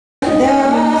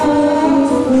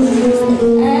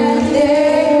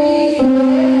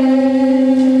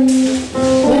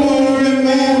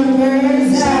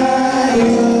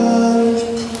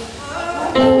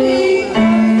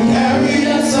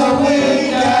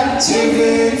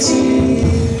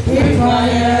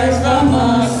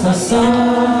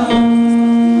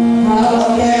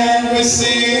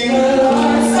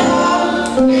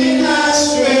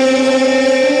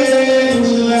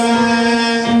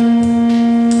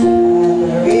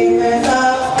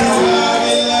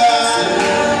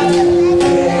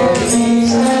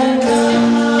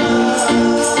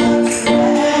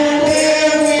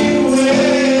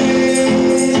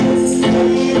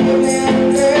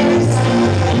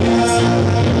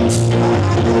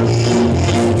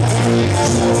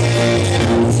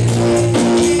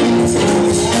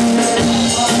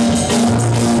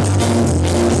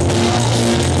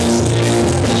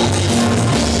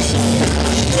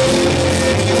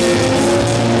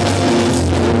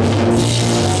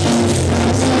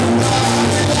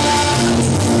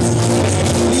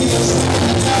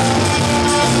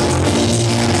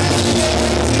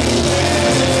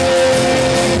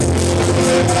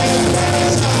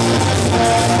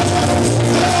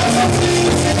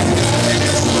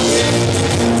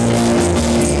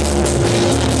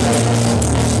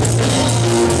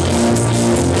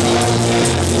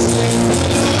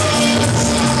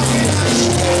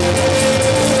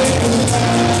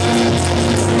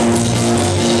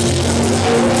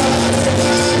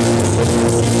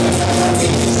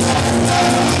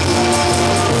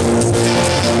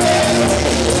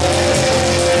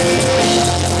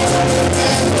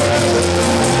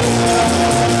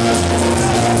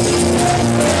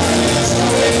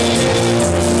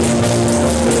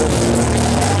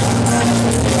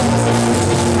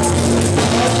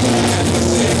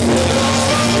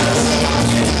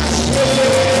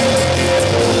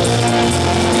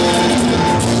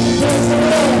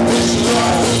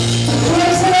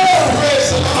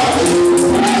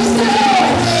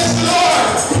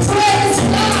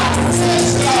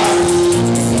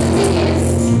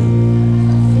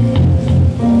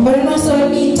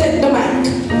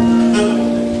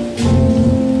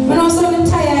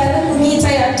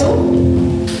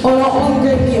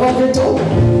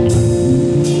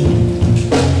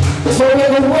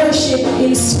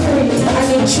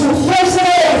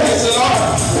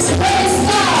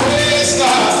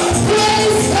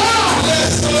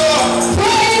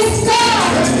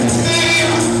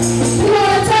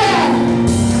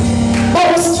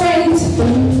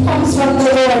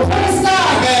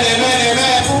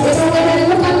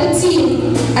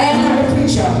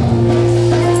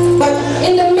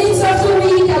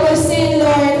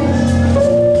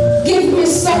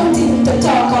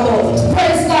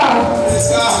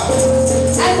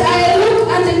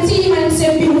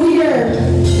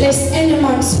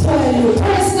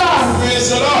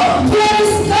the Lord.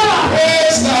 Praise God.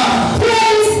 Praise God.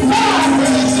 Praise God.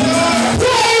 Praise the Lord.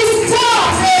 Praise God.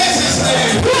 Praise His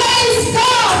name. Praise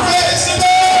God. Praise the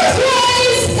Lord.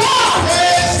 Praise God.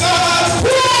 Praise God.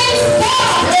 Praise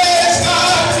God. Praise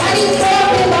God. And he brought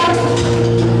me back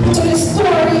to the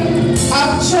story of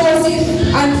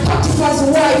Joseph and Potiphar's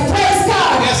wife. Praise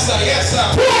God. Yes, sir. Yes, sir.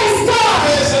 Praise God.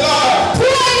 Praise the Lord.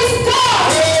 Praise God.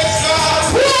 Praise God.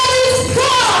 Praise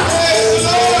God. Praise the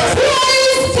Lord.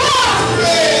 Praise God.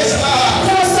 Praise God.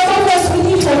 Now some of us, we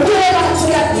need to hold on to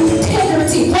that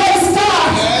integrity. Praise God.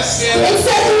 Yes, It yes.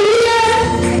 said here,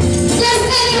 lest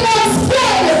anyone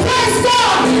spoil you. Praise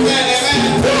God. Amen, amen.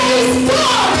 Praise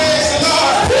God. Praise the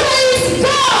Lord. Praise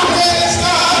God. Praise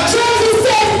God. Joseph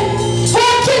said,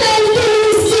 what can I do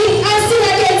this thing and sin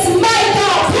against my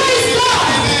God? Praise God.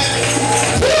 Amen.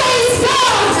 Praise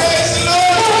God. Praise the Now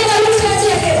Lord. when I look at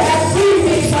it, I agree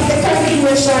with from the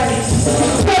congregation.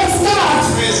 Praise God.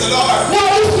 Praise the Lord. Now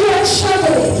if you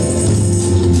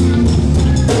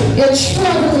are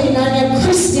traveling on your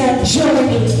Christian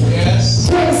journey, Yes.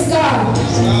 praise God.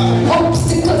 Praise God.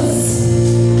 Obstacles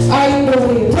are in the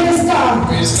way. Praise God.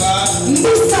 Praise God.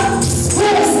 Mishaps.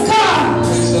 Praise God.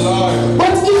 Praise the Lord.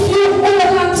 But if you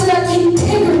hold on to that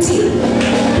integrity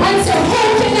and say, how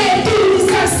can I do this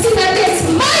and sin against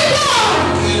my God?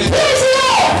 Praise the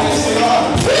Lord. Praise the Lord.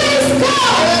 Praise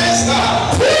God. Praise God.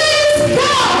 Praise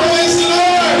God. Praise the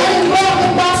Lord. And brought me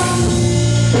back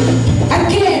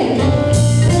again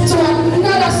to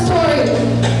another story.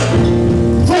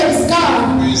 Praise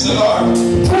God. Praise the Lord.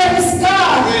 Praise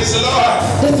God. Praise the Lord.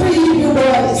 The three Hebrew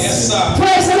boys. Yes, sir.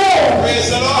 Praise the Lord. Praise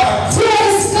the Lord.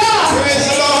 Praise God. Praise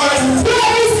the Lord.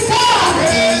 Praise God.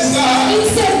 Praise God. He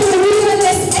said, do even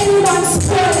lest anyone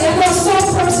spoil you. I know some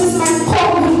persons might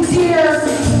come with their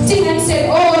thing and say,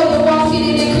 oh, you're walking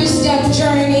in a Christian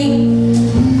journey.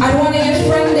 And one of your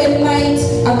friends that might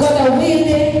have got away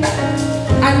there.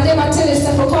 And they might tell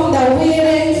yourself, oh, come that way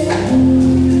there.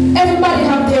 Everybody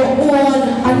have their own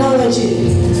analogy.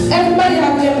 Everybody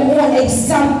have their own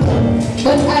example.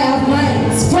 But I have mine.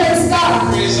 Praise God.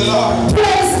 Praise the Lord.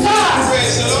 Praise God.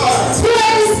 Praise the Lord.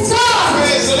 Praise God.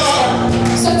 Praise the Lord.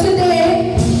 So today,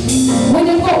 when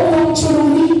you go home through the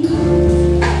week,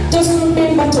 just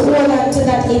remember to hold on to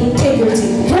that integrity.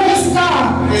 Praise God.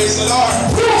 Praise the Lord.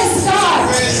 Praise God.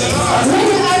 Praise the Lord. When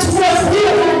you're at work,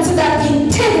 hold on to that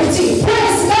integrity.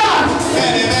 Praise God.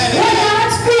 Amen, amen, When amen. you're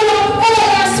at school, hold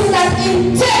on to that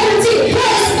integrity.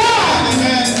 Praise God.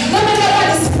 Amen. Don't let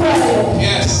nobody spoil you.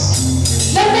 Yes.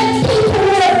 Don't let people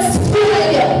work spoil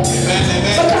you. Amen,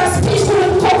 amen. Because people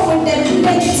will come with them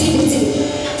negativity.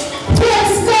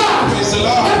 Praise God. Praise the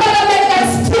Lord. Nobody make that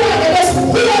spoil you. Just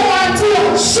hold on to what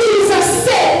Jesus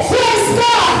said. Praise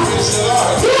God. Praise the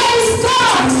Lord. Praise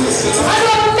God. Praise the I Lord.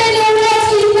 know many words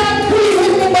you not agree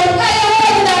with me, but I am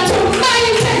holding on to my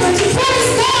integrity. Praise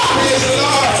God. Praise the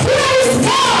Lord. Praise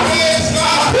God. Praise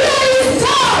God. Praise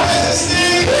God. Praise His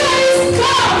name. Praise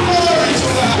God. Glory to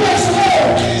God. Praise the Lord.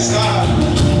 Praise God.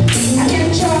 I can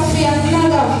draw for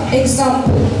another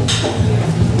example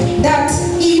that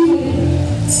even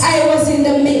I was in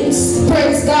the midst.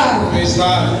 Praise God. Praise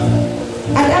God.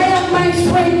 And I have my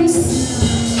friends.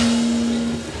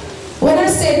 When I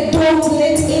said don't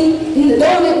let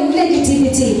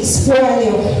negativity spoil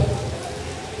you,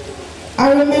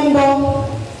 I remember,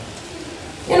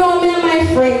 me and my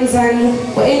friends, and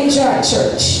we enjoyed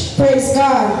church. Praise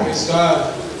God. Praise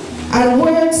God. And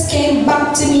words came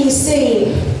back to me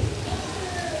saying,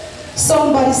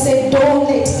 somebody said, don't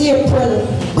let April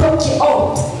broke you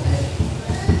out.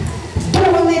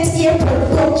 Don't let April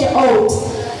broke you out.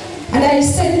 And I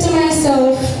said to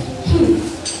myself,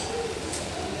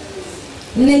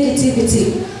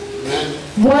 negativity. Amen.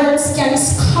 Words can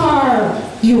scar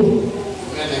you.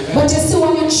 Amen, amen. But you see,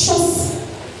 when you trust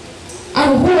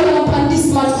and hold upon this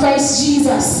man, Christ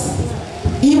Jesus,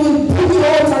 he will put you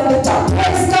out on the top.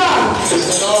 Praise God. Praise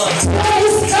the Lord.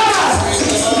 Praise God. Praise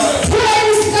the Lord.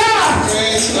 Praise God.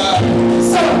 Praise God.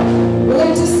 So, we're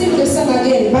going to sing the song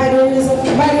again, by the rivers of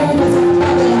Babylon.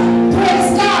 Praise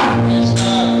God. Praise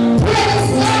God. Praise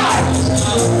God.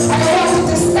 And I want you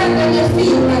to stand on your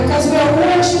feet because we are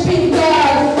worshiping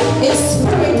God in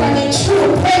spirit and in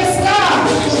truth. Praise God.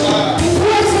 Praise God.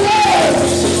 Praise the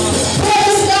Lord.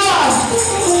 Praise God.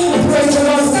 Praise the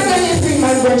Lord. Stand on your feet,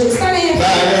 my brothers. Stand on your feet. By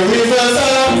the rivers of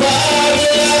Babylon,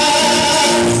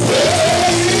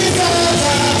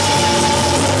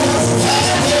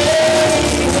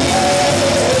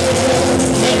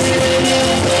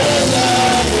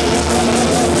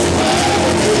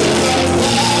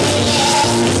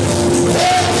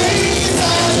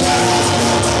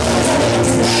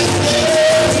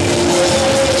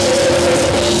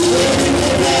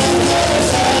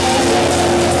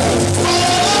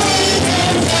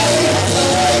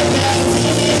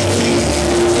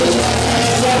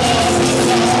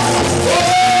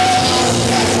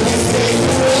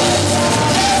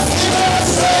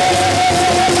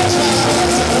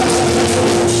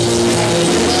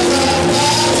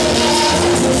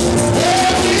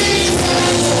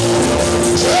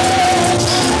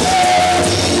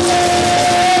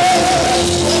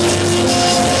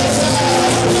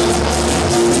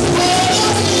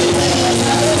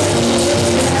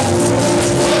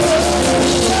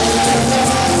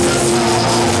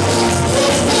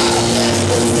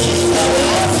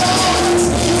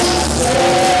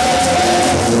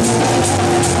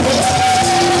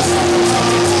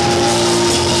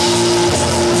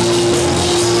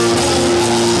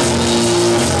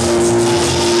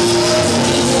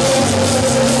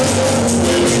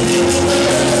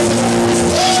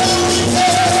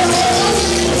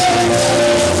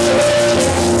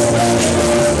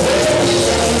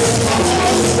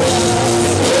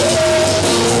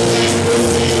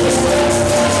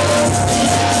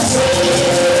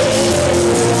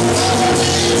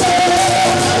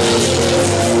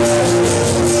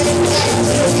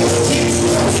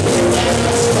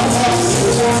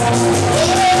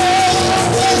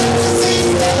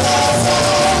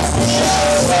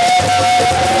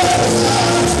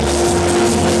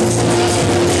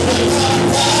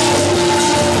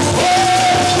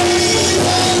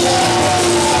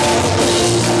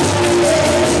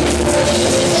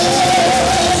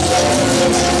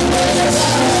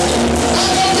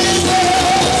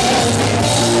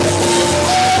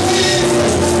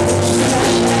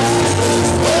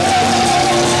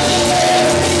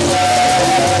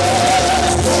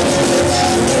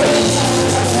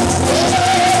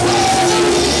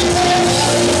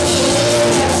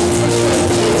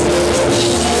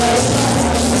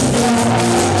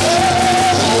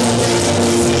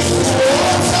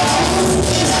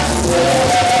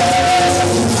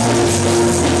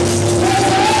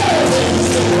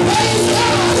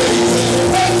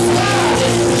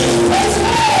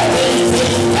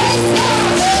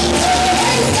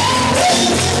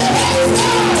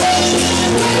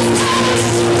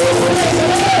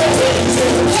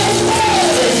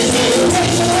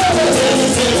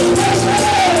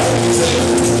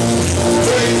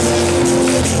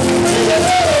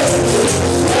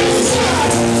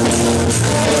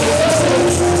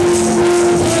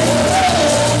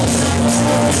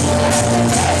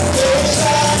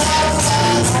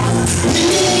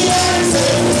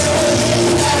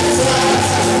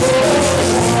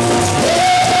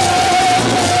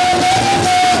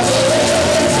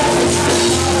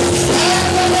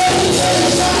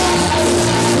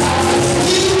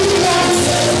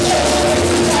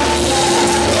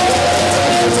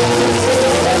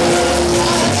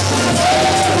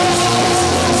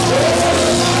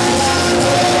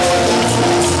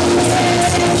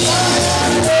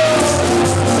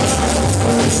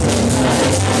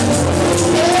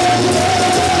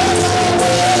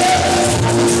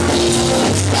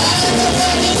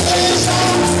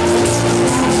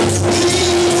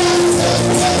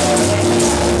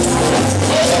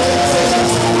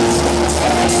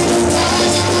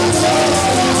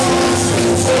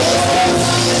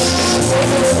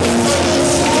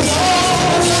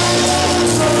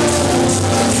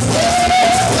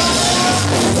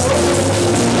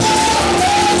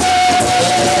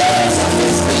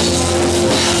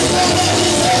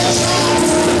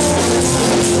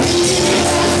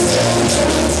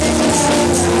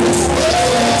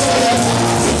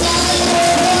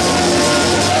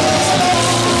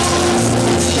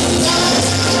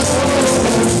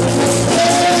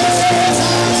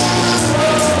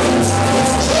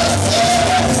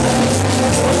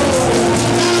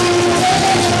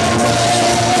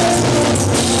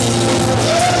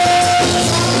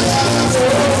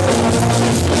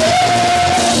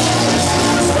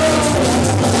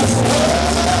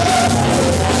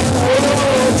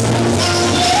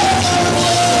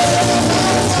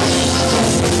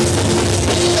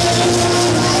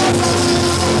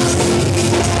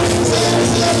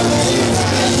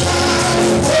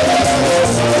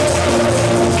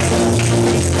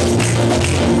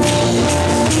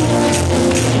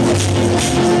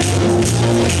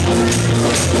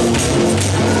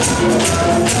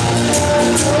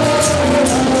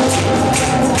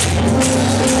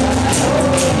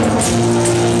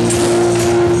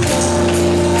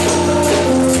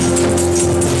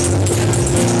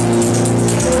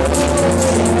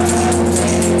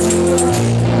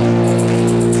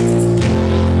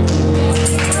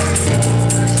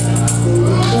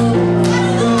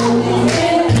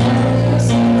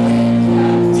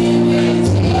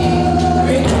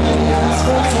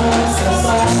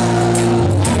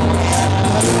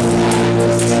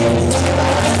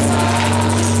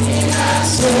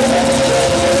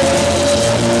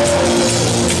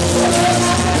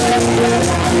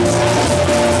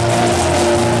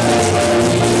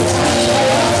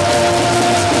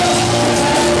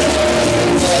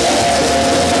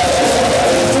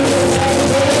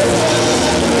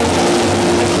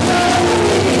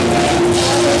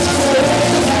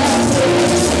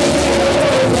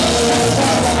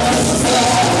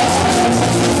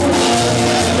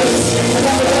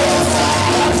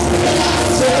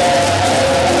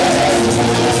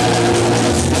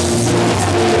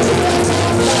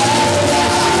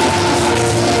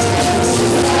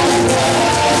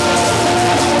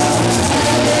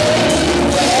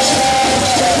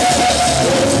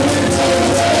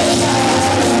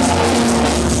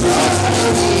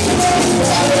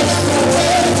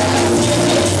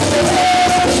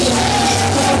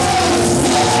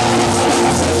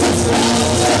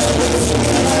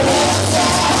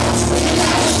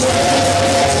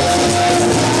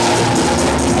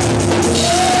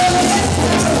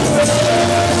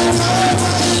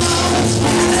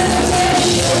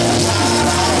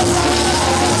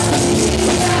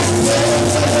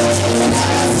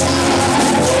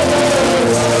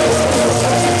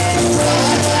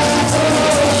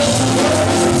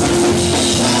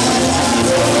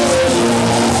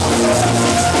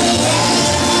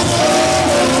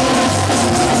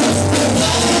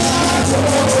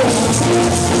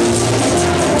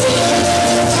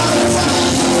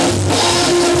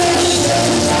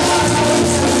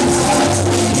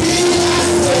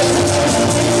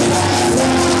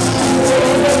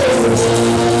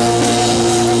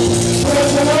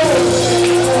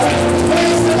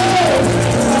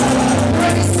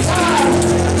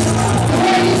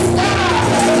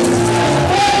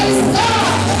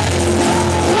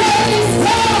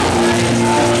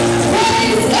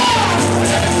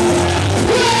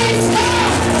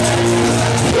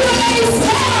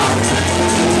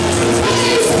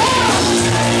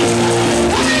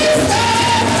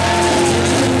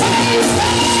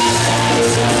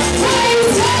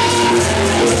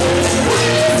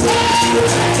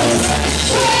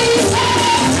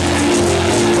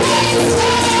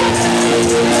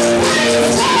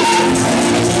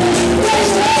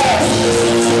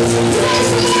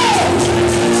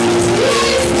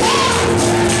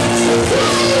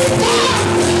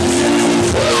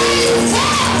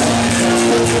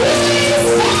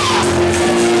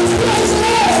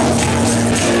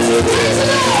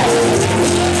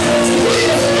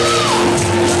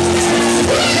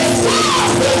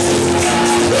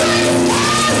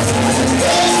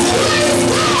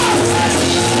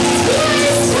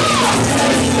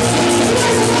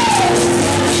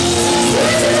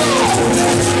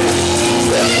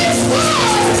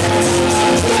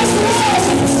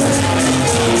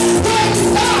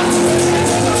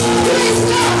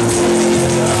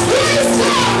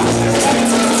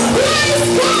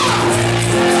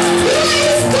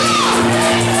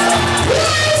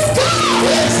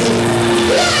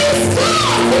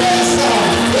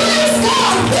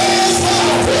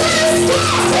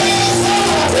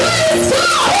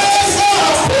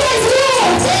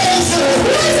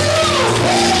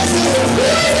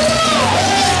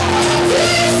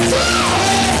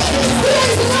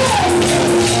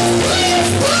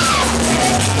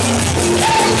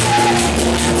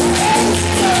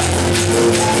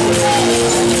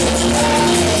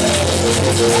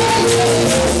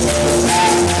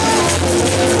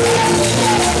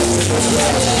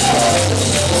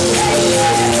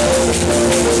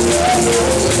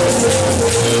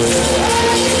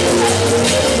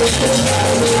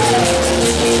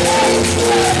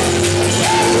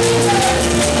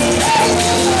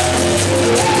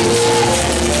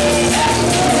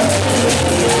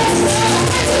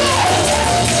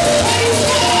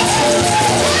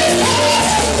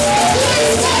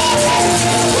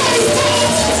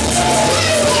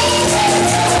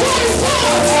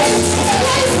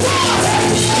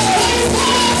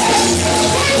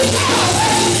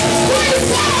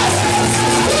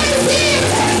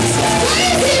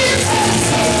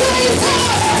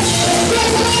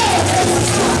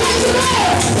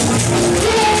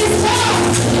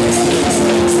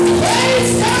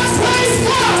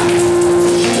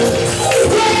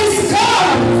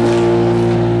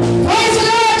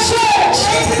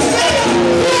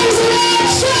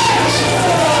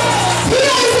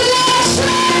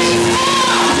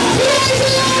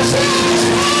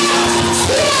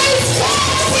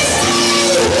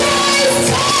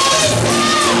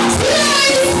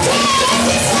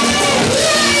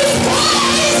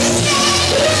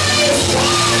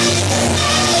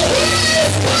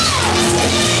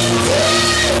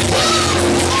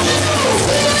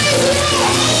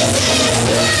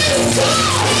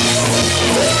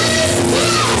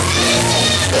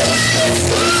 Praise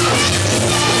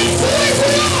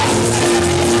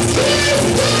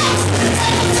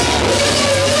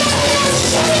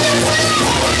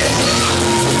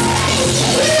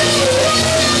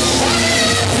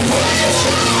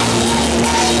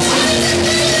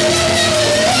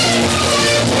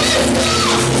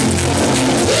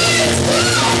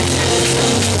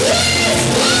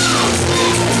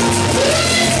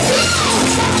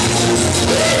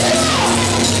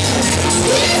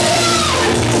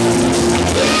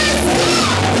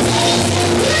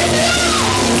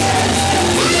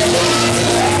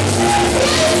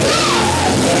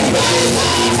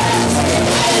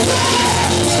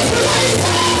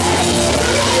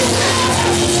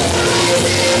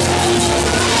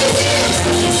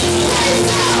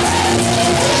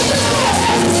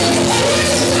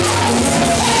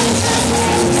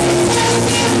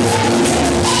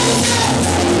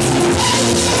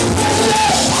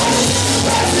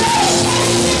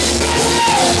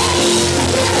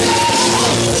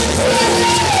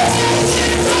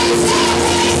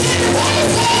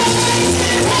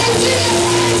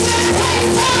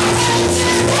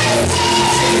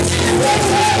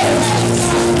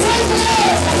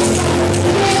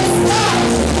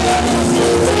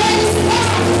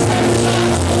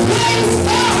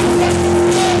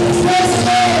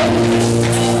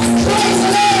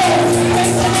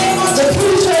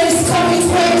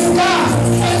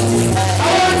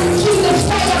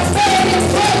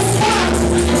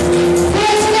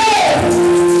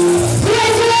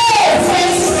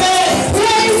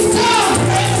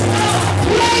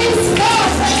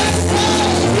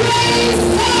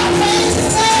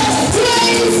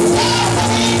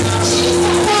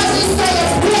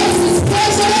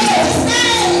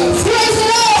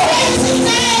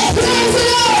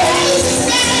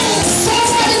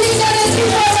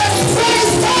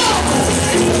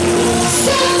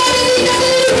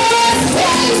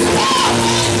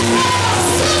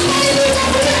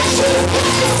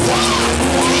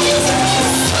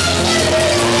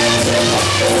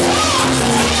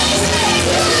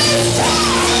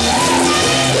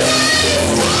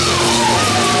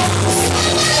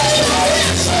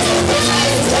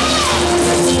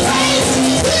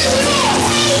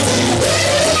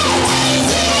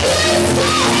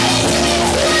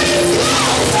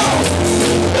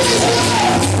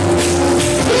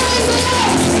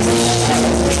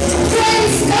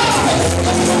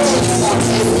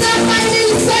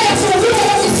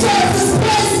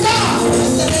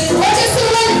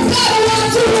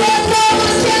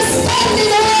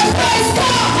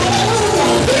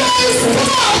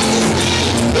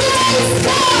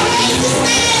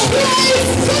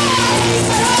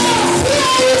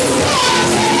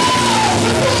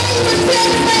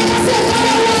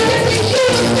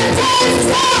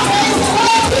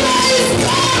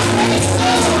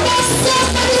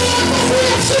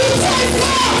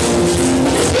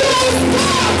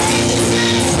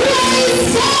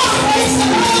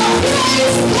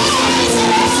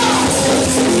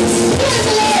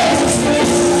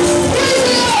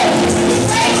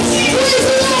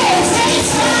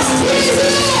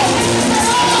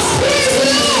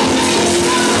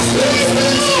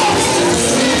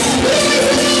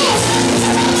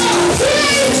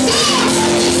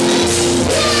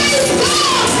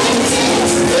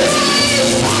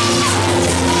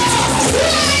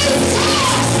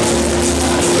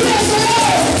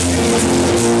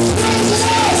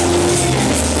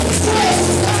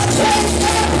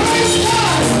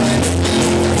God.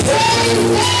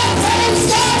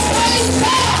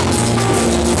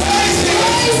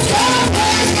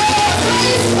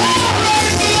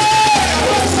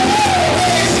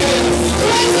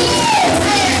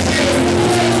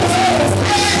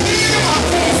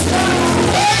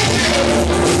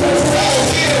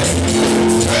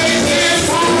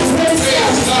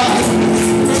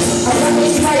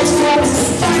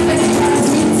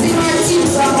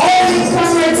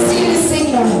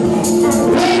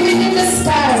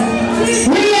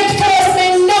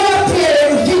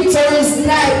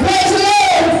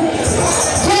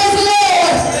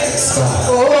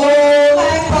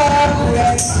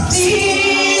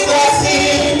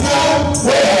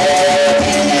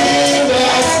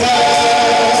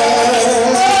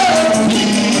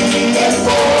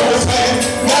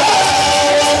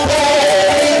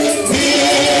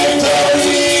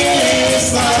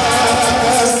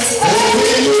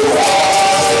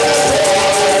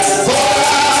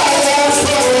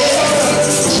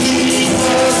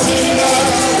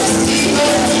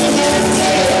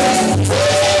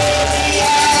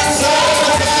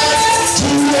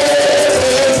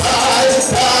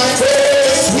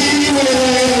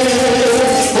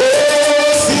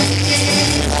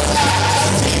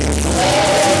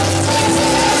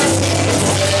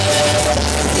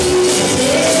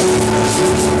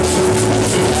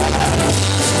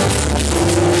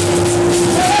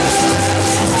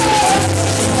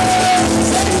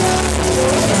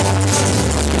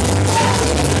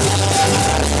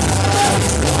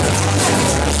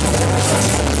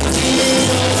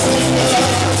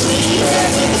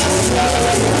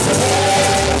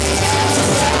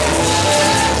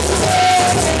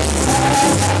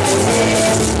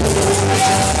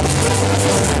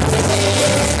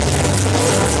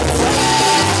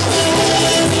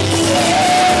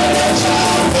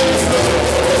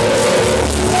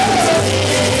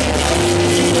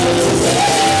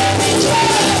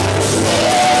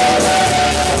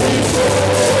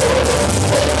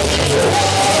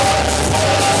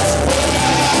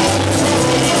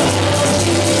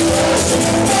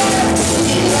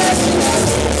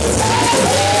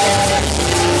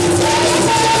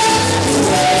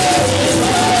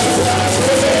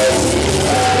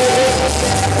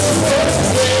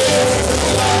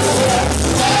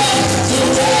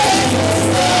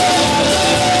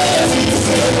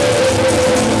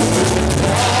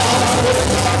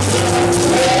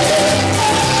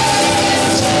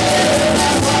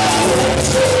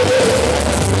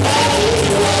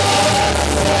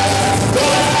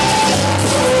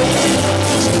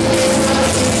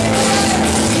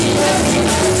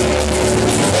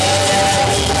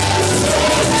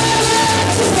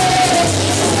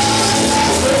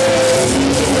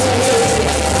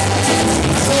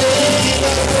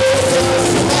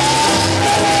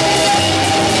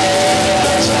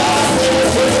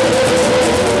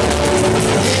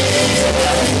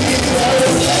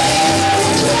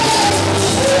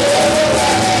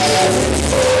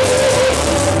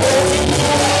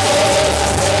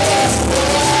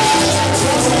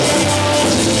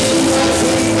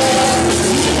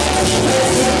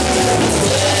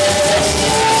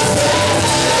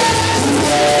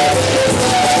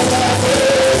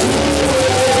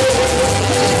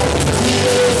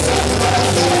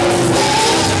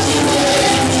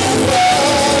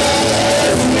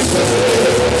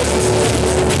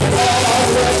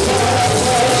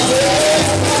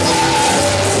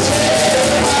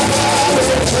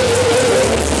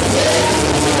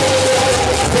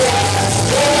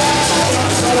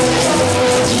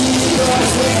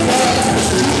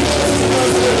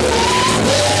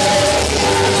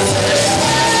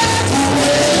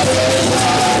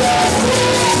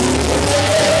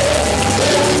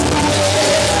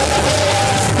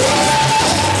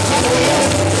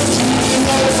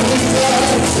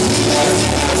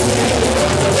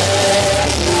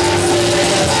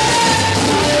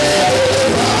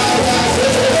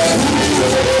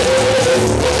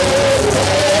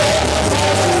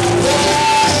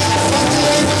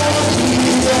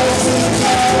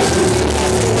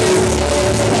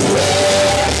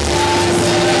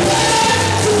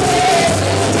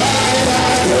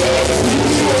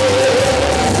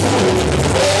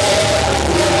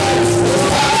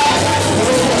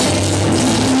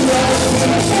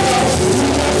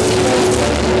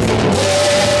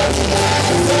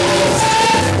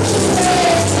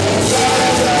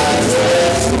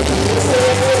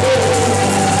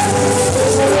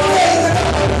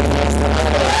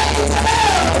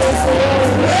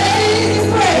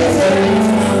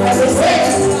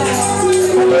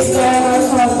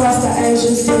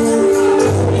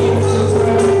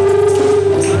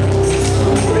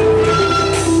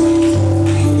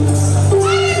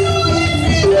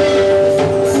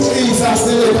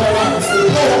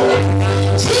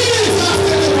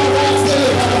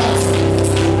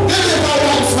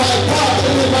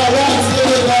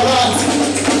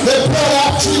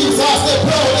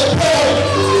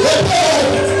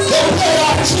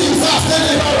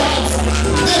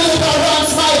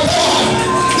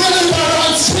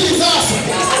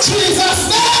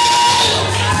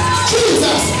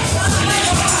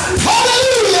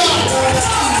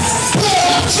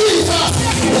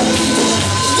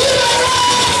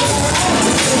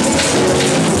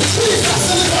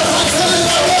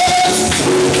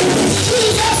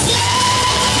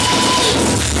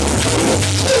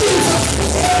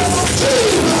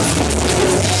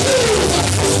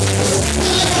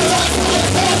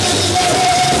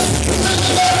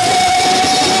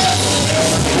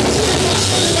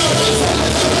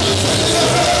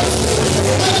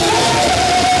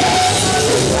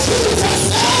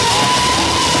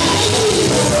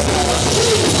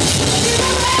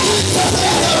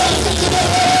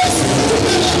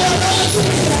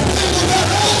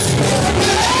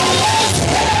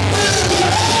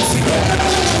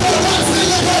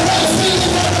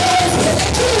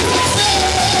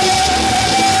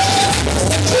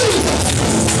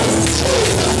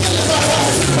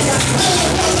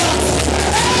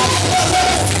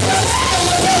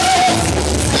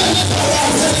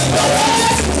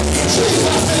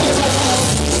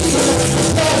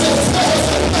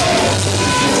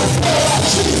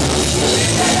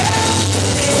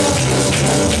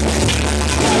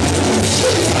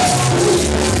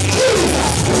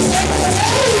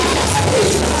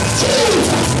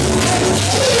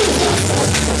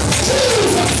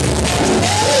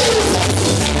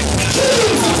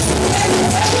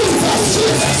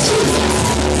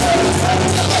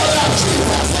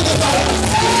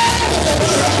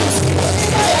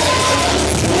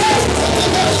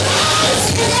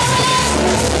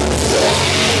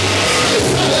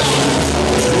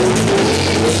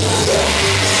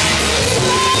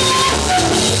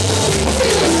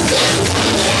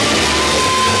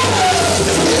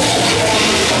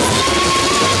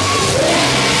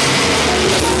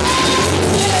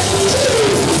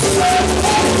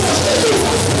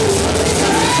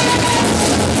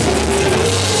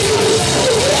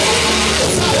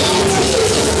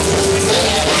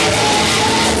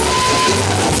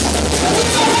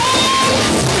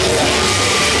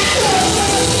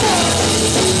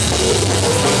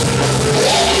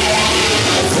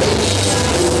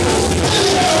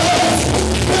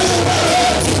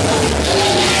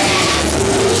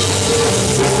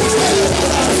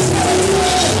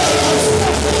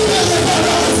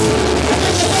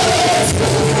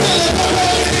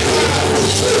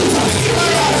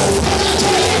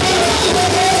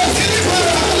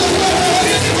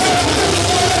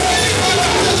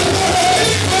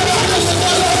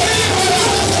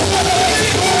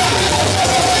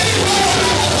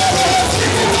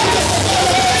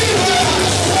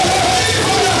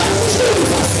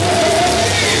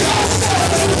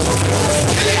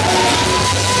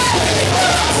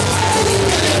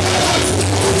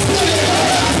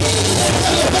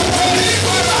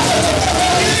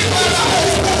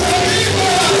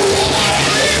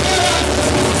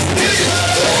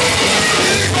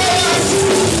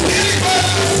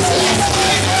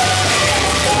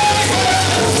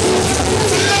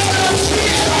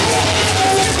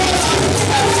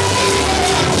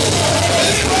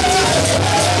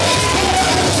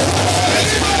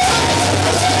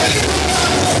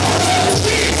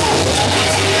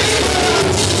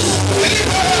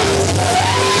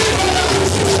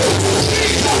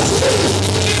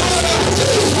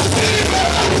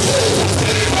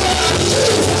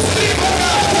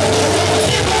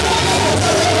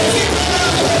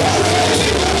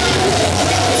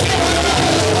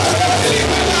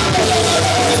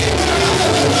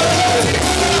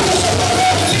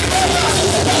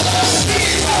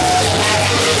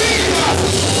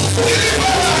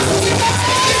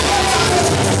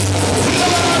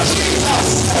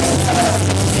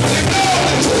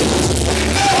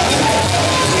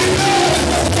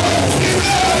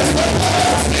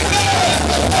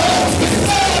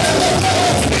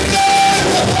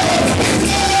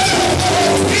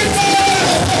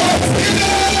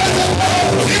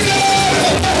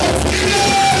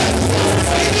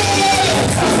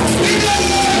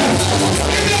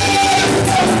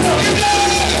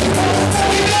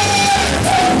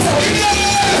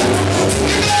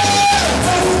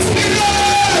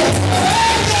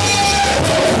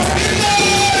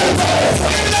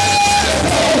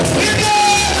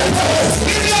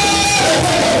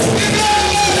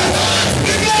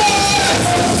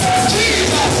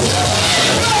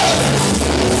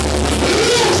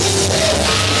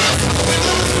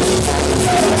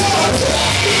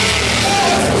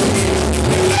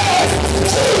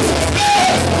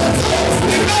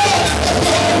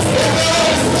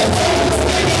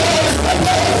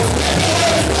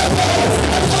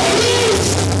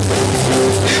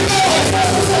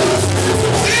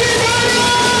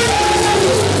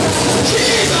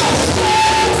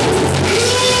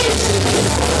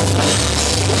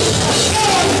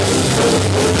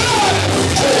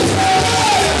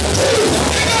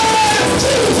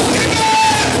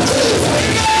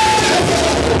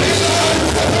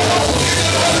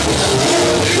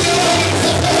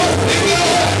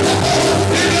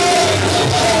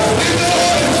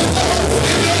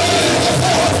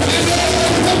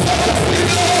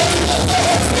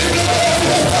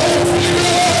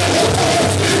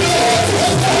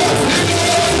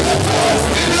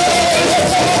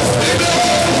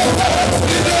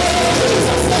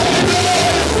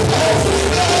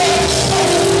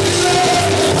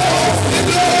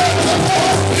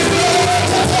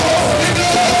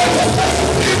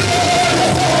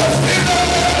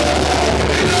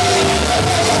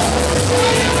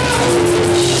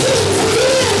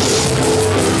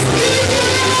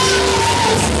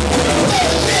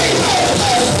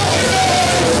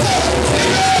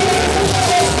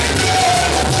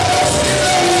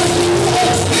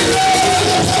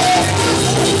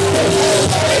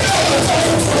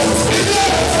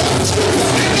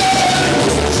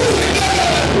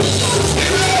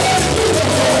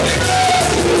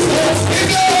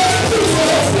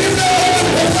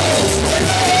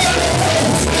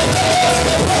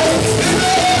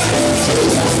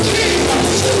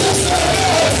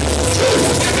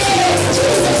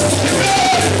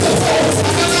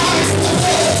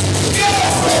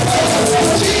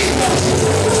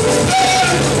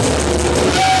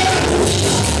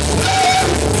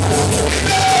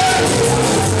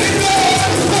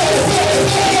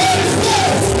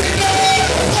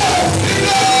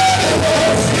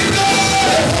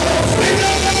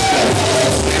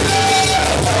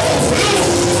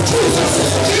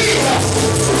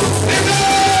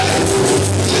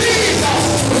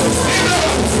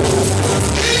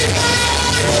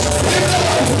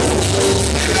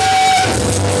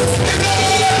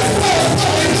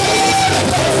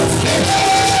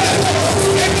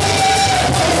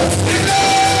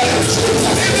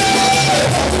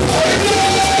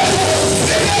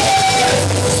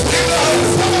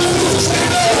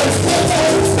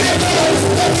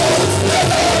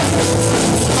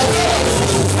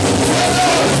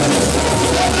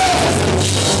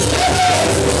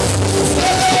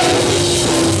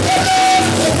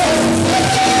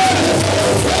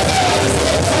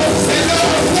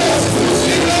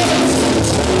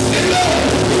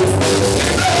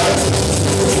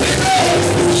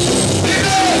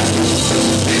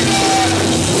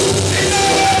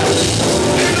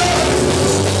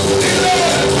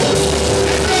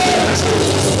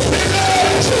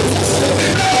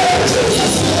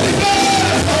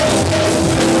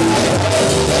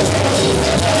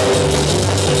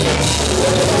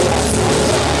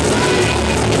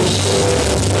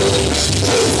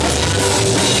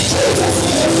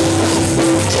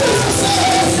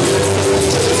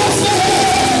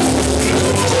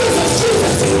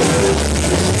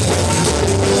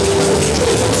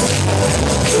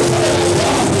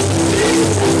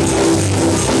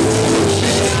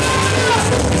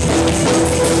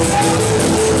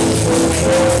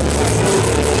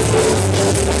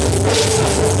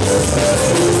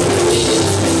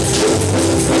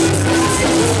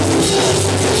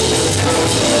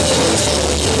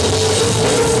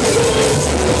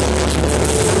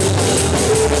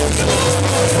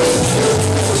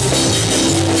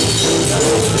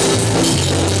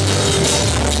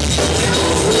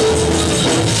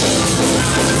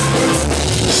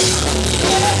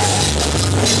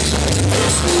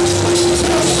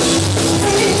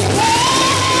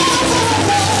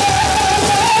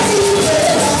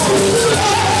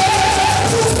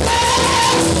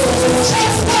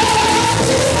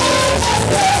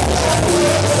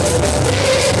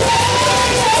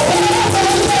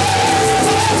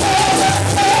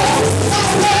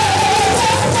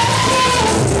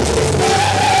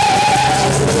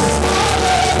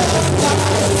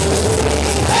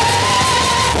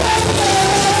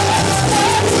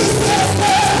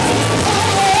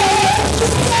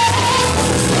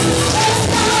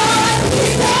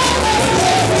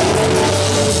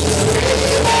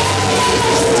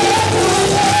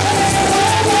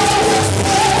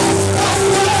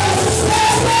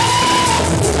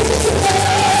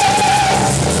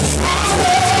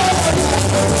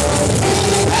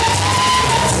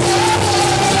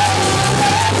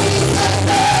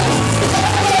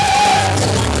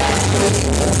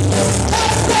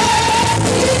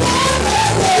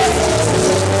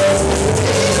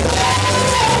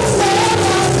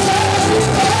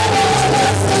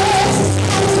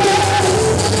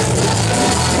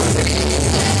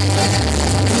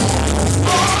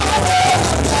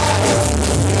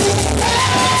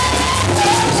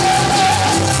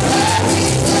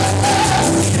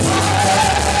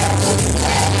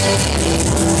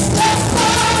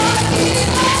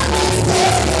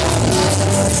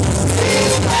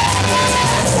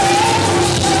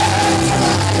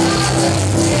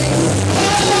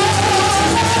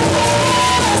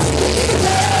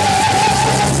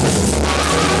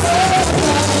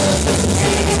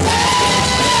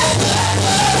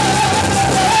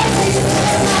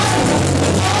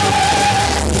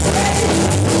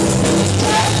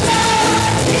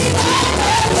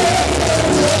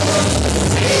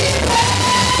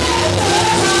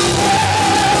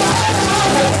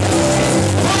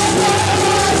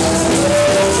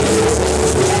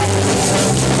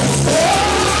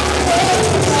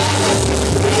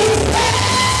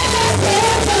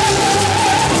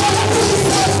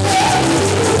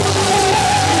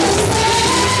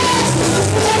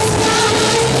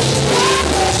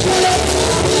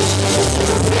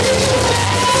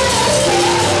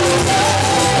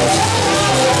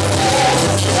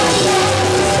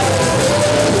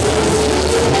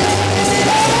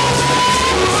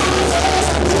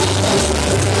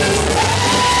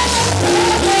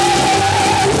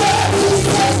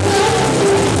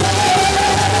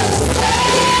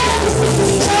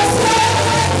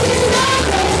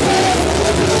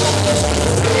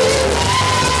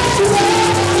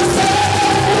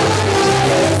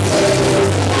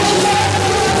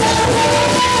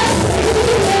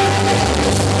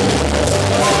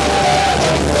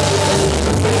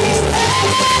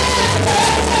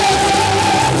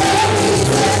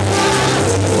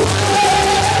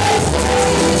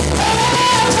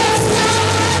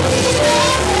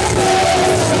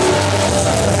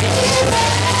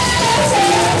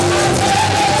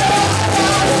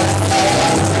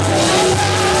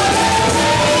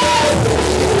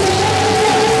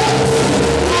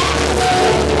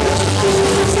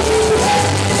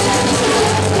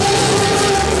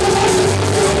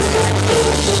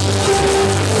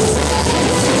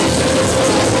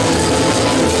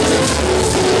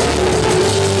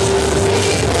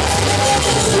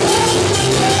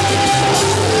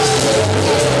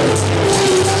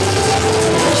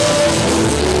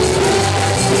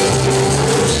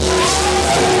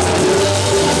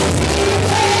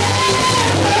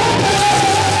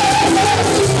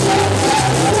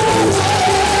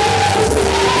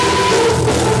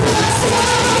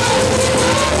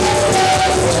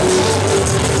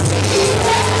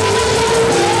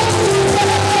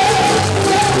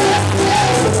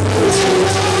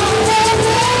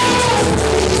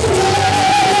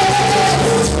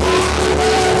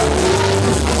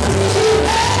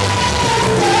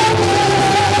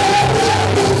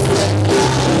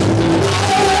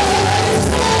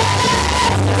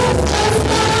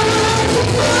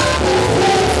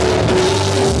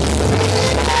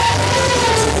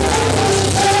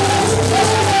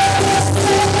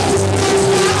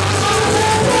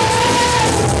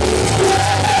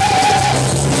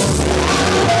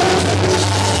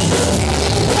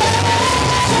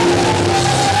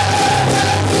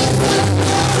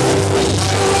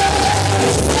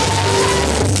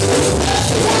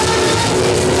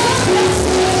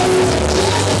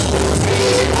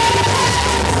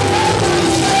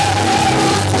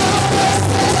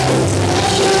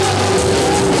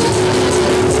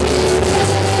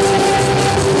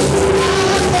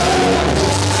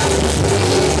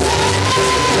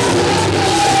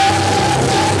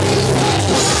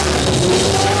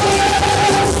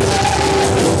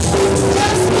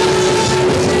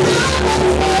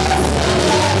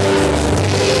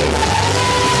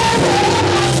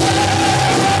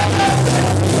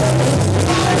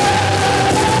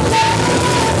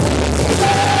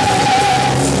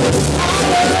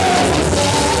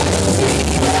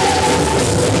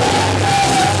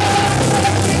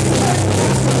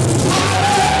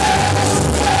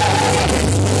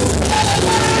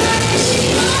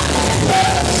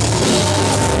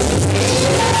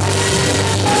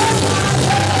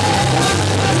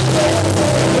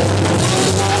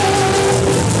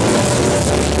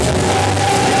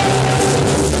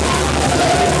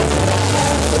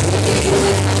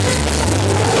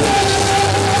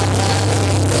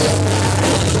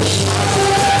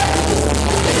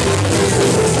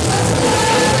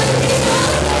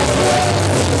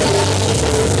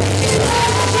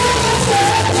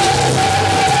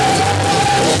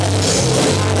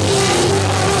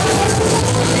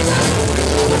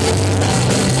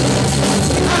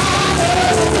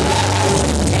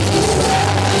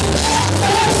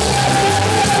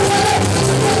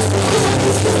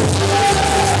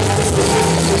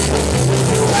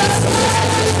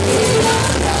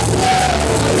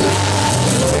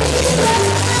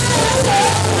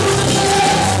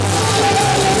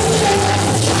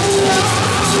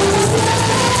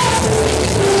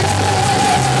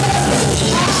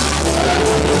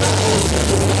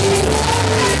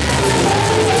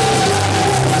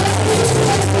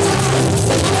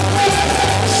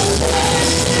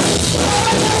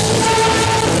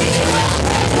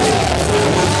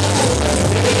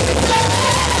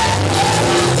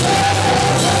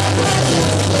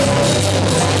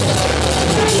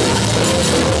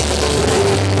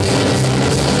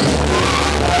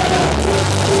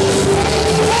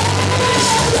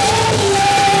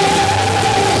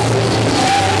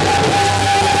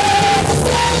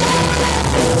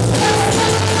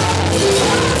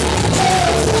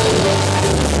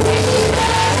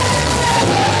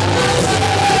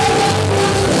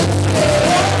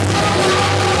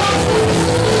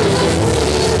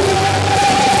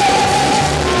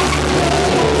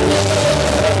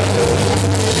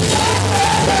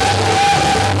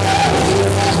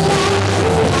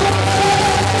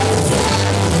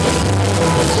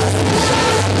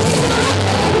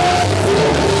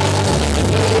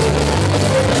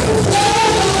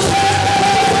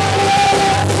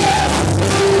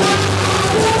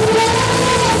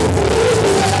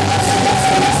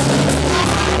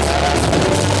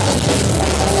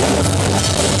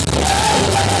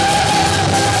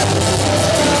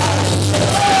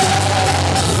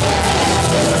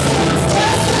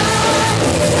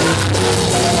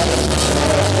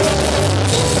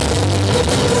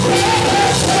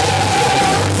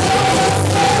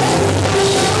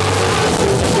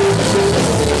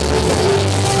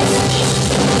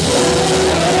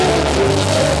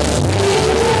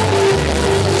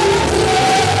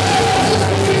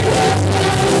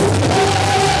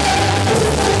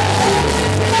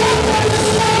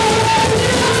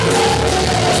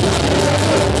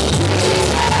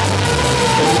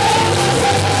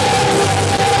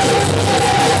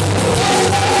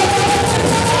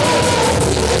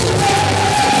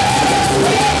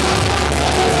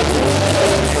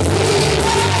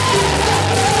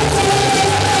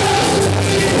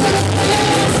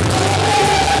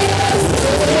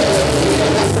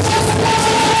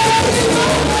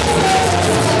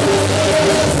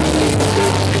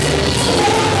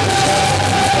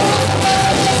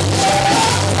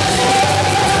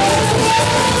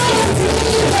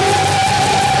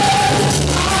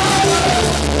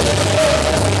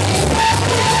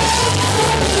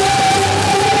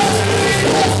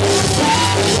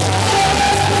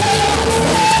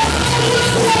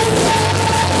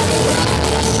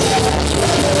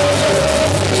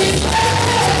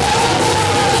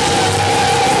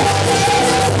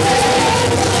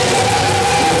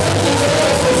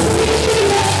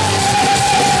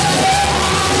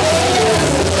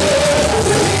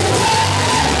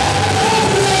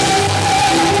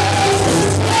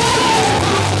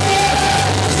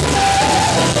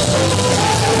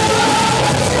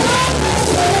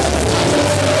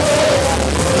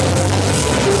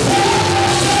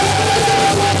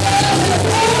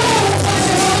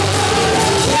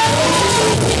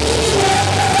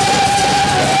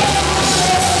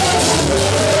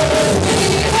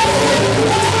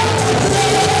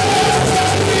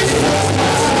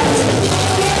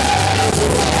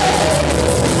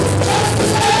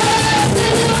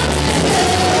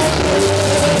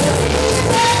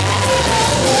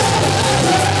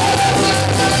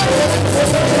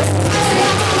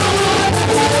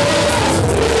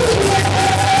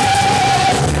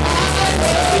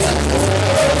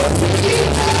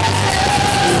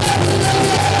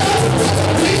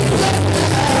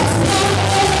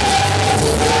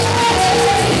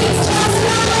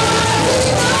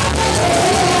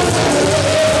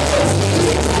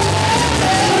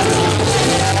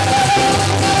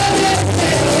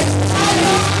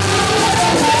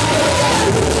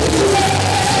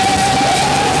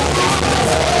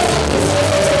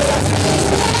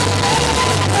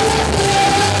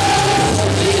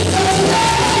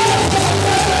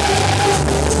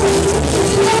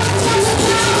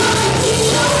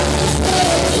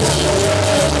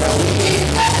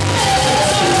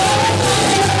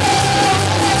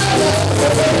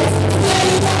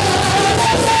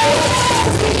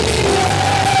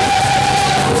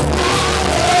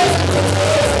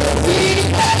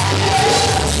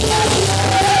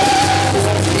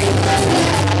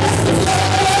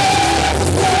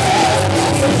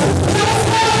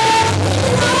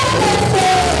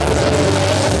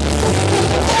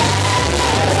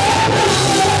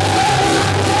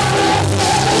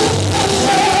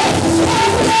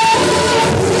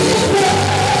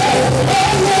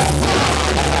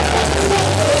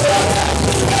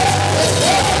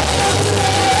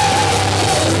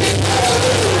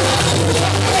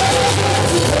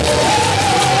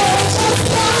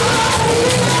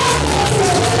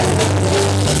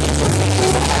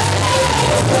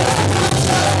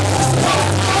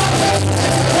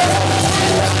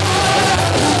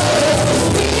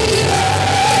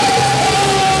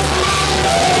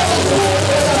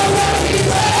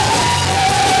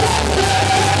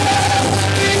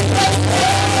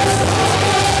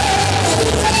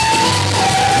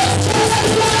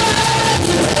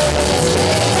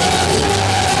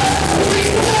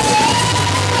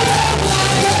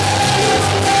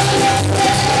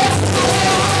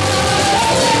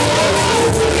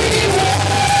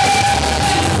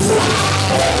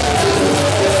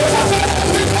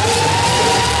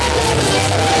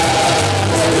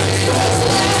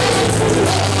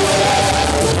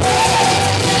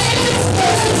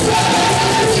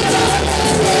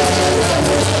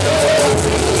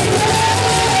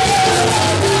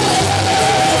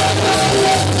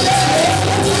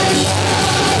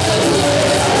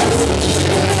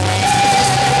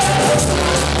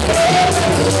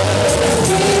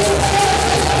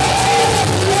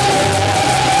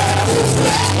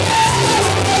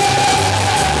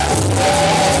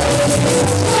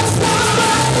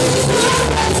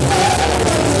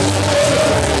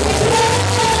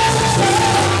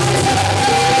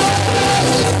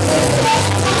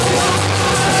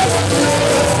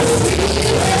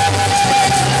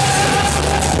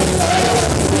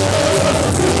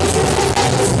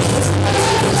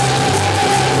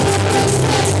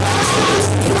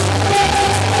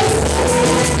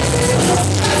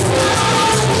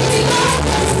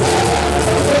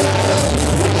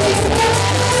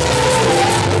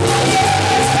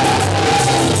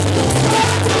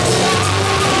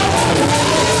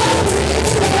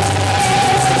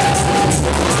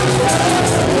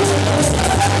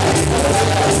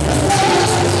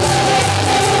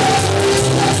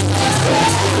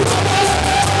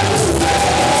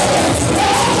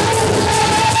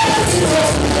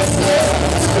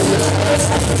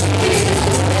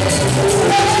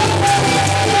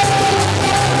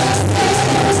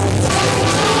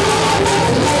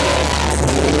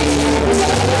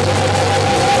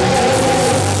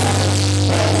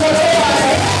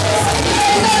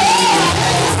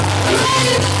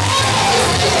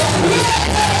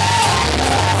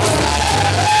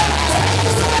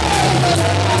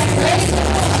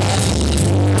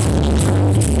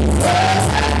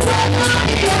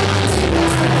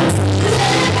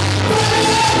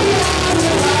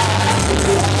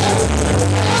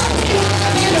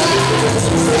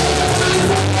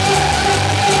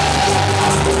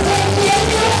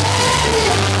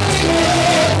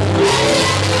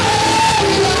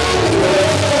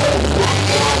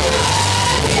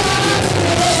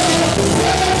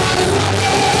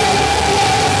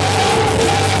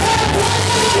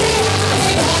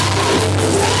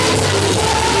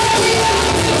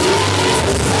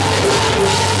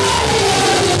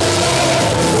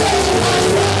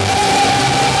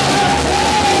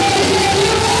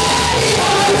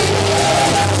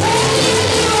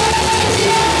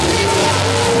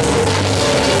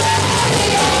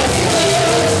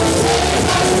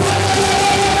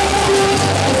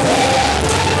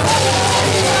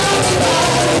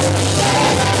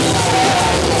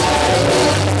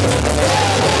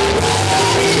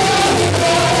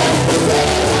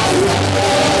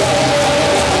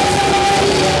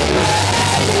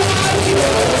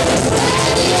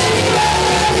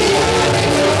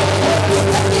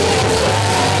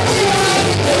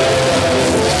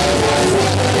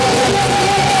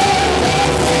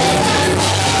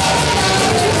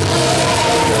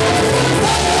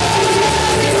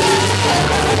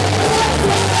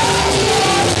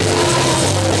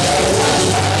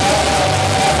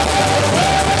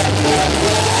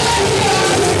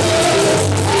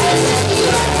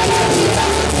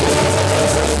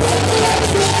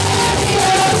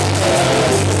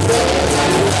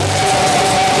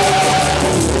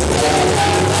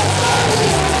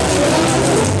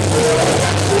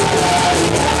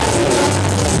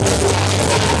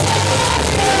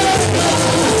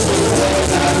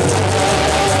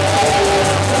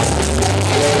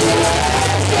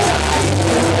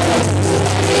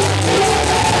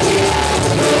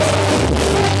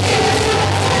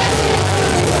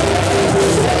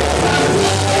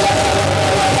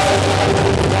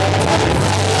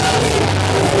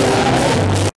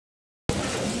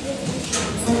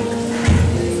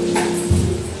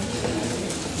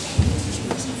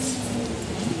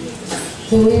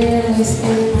 Beware lest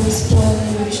any man spoil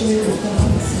the true of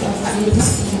the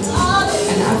deceit,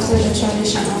 and after the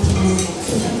tradition of men,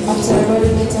 after the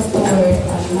rudiment of the word,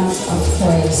 and not of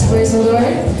Christ. Praise the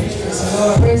Lord.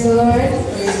 Praise the Lord.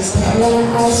 I'm going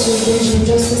to ask you, Bishop,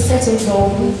 just to settle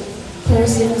down.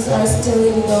 Persons are still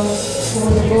in the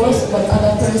Holy Ghost, but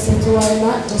other persons who are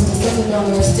not, just to settle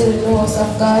down. We're still in the house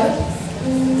of God.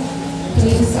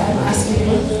 Please, I'm asking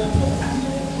you.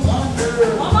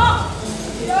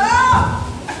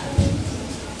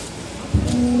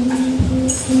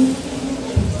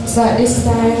 So at this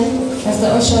time, as the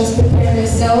ushers prepare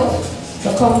themselves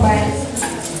to come back,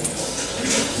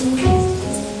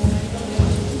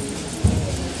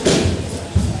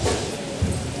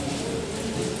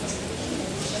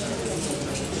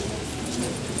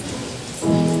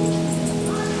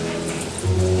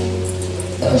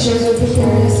 the ushers will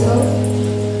prepare themselves,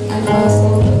 and also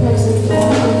the persons who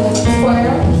are in the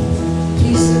choir,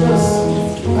 please to us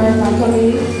are not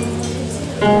coming.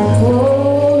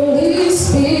 Holy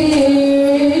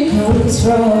Spirit comes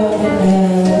from the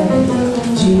land.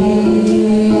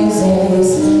 Jesus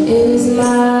is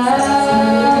mine.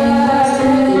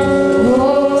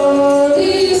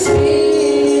 Holy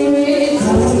Spirit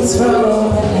comes from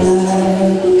the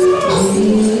land.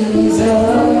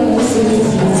 Jesus is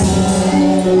mine.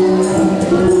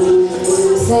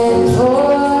 Send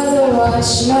for the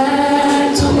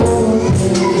watchman to open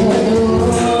the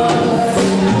door.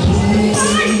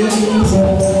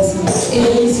 Jesus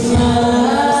is mine.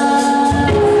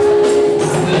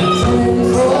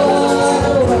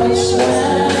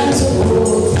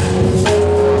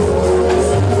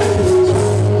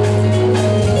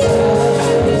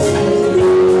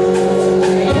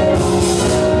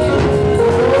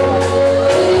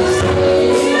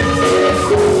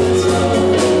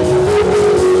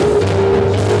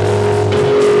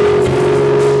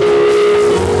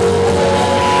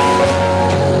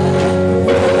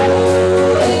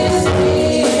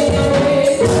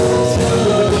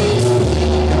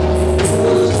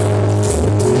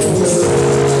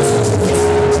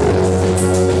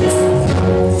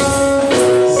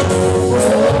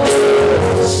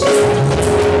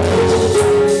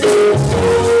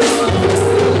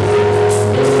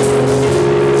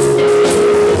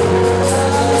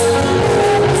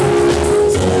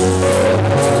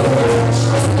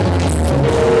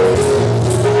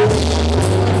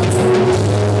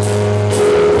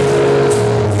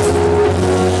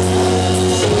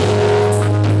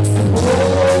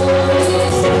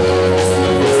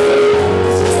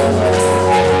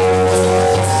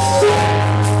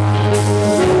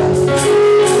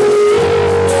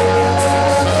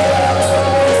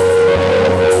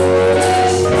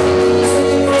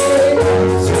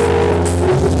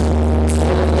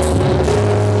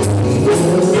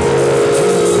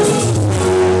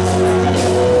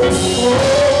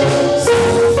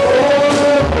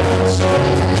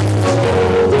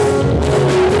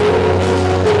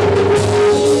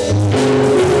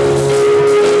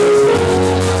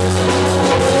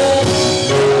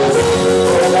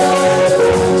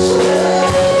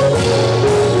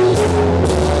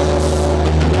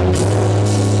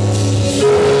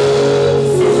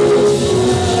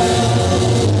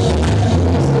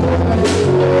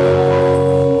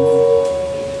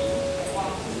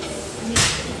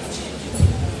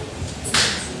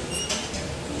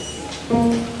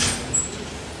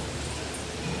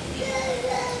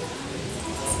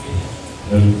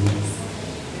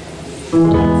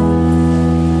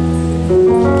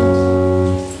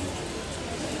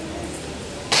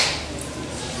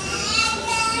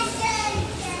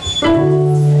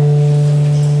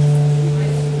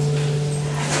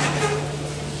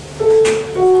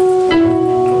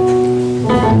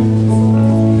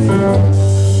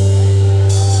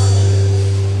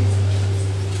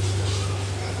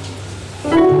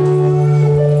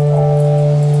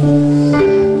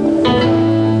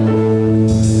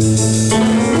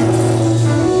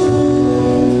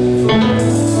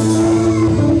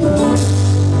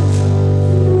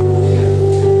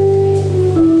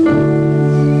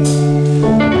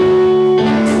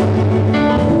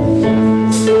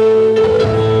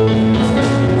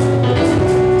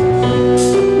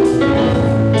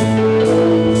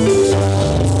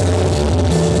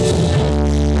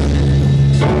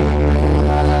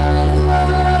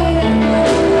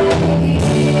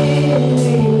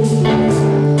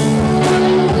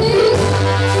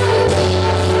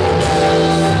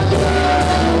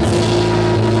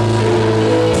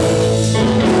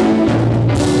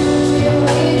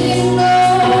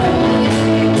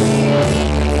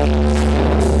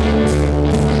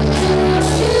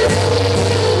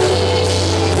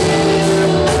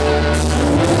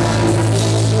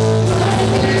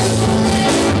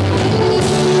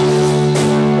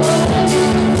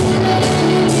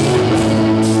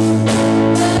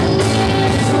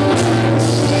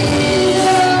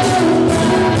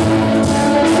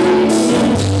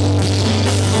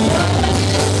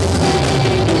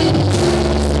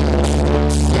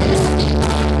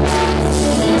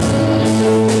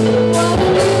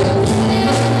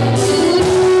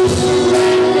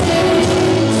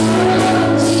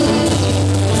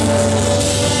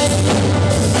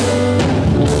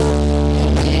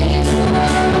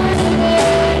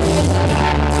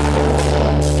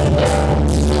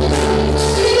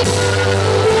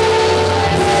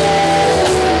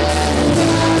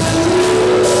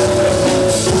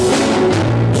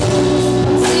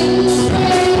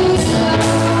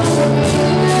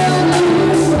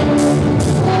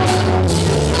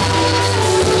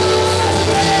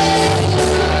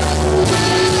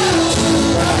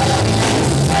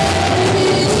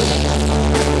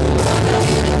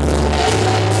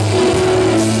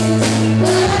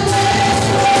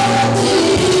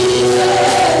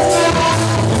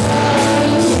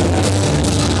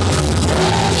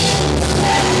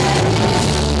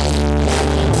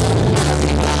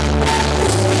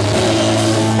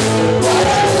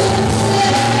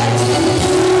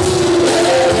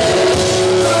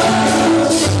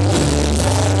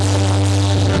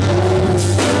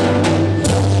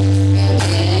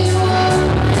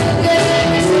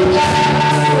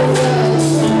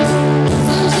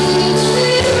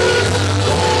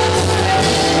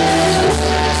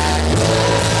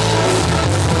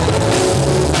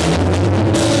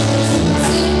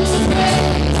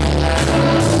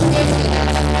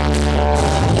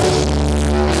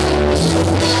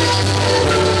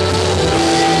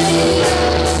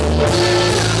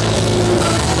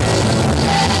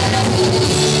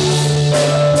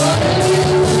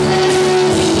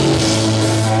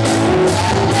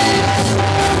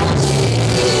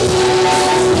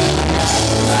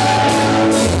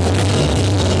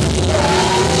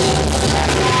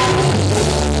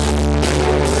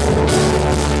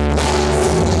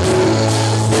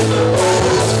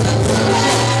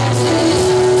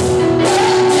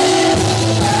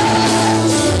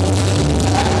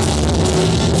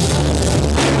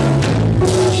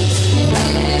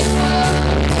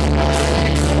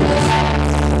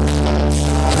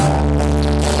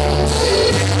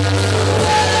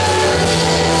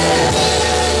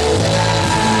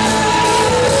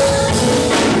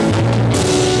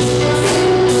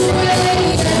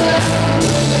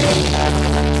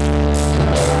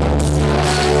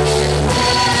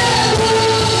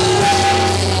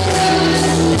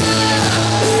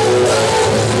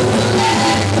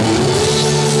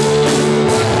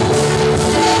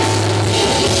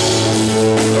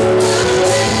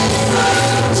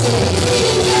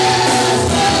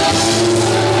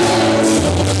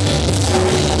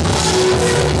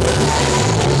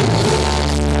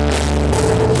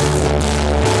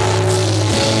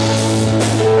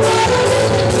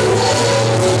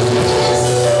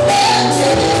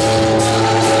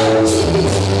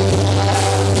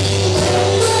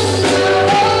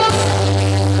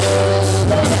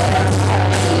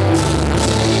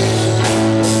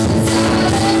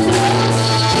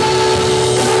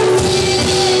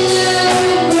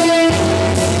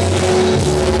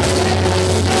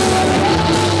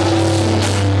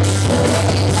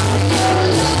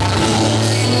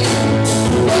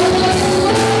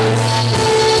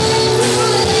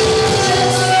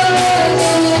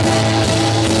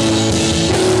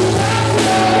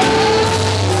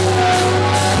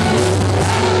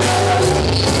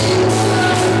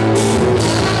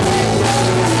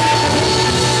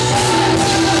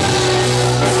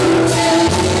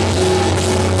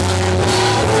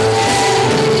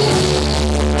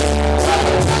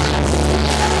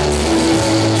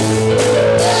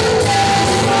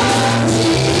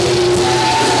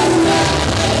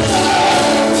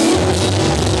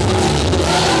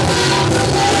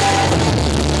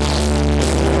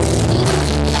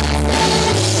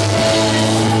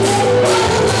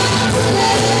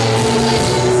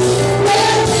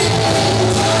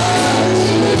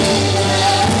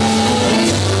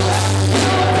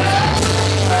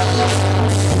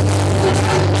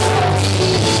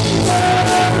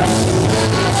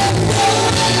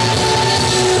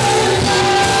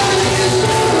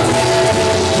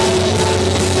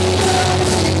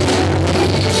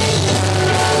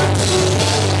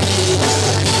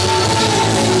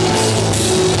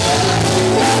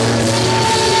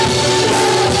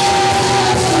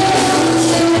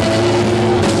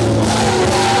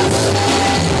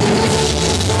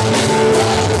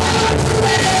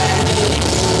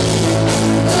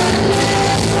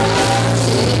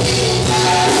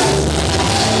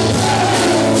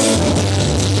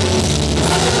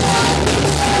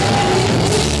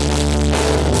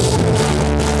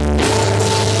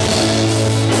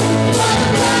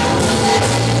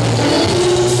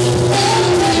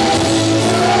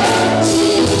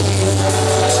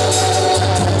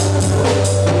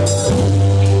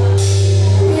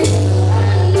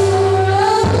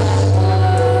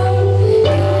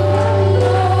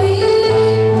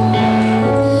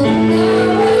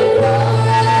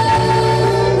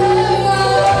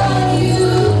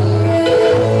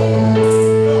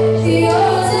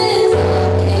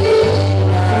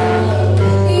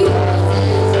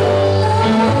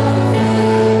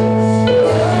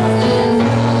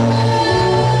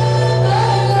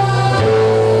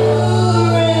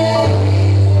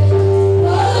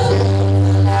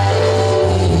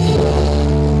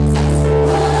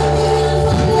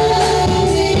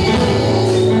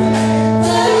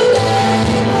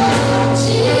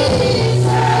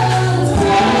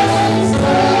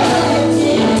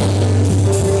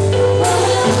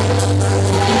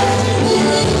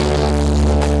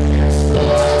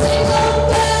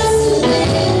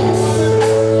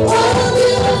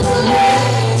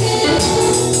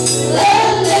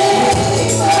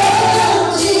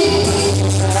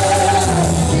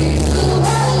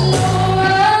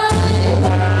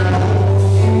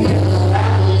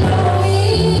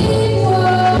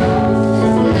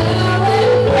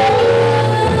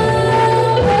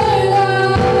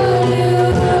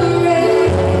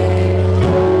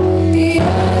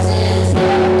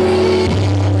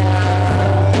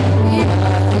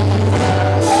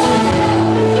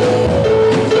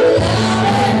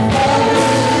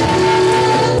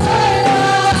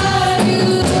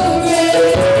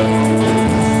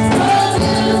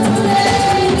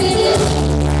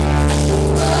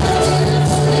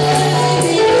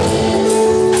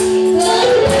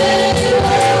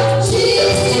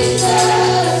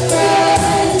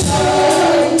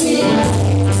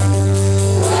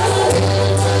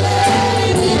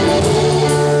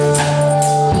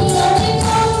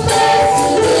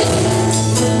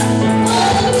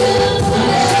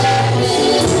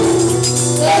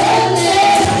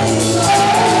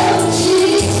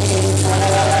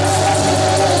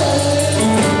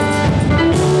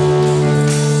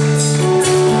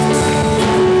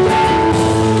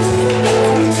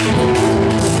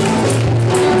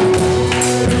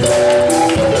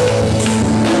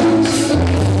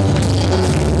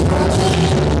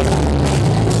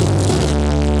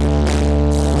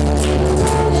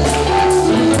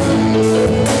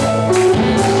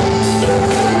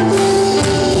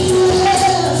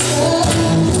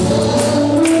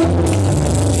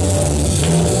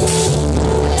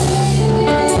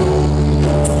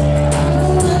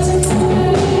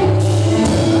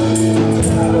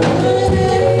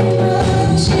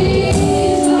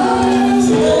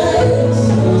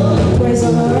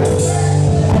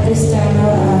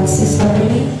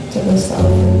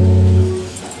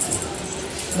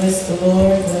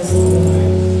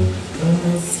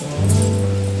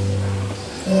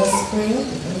 offering,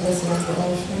 the blessing of the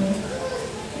offering.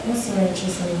 Yes,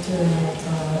 righteous and eternal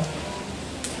God,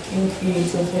 King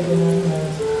creator of heaven and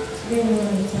earth. Today we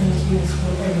want to thank you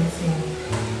for everything,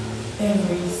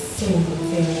 every single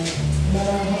thing, no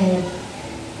matter how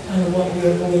and what we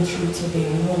are going through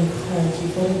today. We want to thank you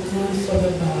for the good, for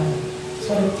the bad,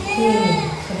 for the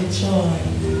pain, for the joy.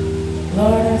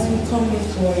 Lord, as we come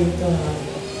before you, God,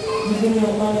 giving you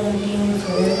honor and glory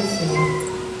for everything.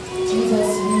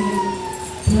 Jesus,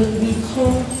 we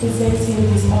come presenting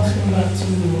this offering back to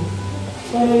you.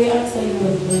 Father, we ask that you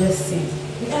would bless it.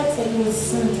 We ask that you would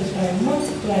sanctify,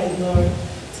 multiply it, Lord,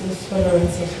 to the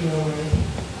furtherance of your word.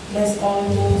 Bless all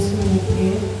those who will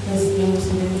give, bless those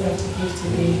who didn't have to give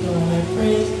today, God. I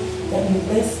pray that you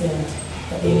bless them,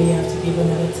 that they may have to give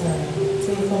another time.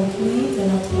 Take complete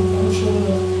and not take control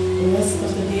of the rest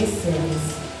of the day's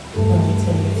service. Lord, we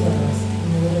tell you thanks.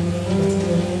 In the name of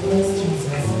Christ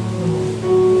Jesus.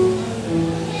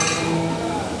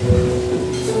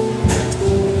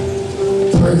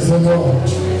 Praise the Lord.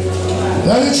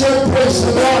 Let the church praise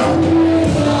the Lord.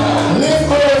 Lift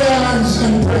all your hands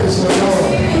and praise the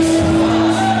Lord.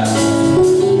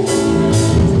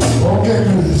 Okay,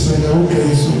 music, okay,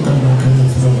 so come back on the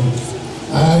floor.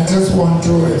 I just want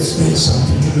to explain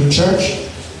something to the church.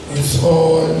 It's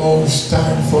almost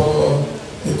time for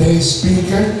the day's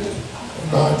speaker,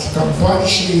 but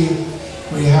unfortunately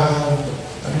we have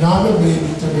another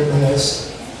baby to be blessed.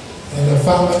 And the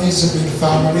family is a big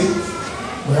family.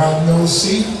 We have no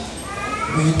seat.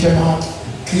 We cannot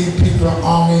keep people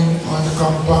hanging on the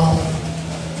compound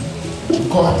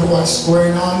according to what's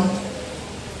going on.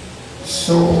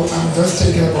 So I'm just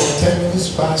taking about 10 minutes.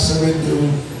 Pastor will do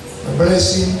a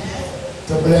blessing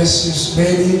to bless this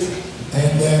baby,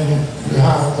 and then we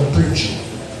have the preaching.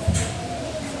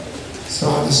 So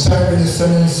at this time in the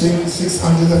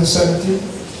 670,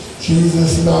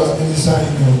 Jesus loves me as I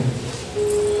know.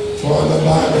 For the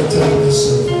Bible tells us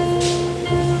so.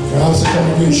 We ask the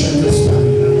congregation this time.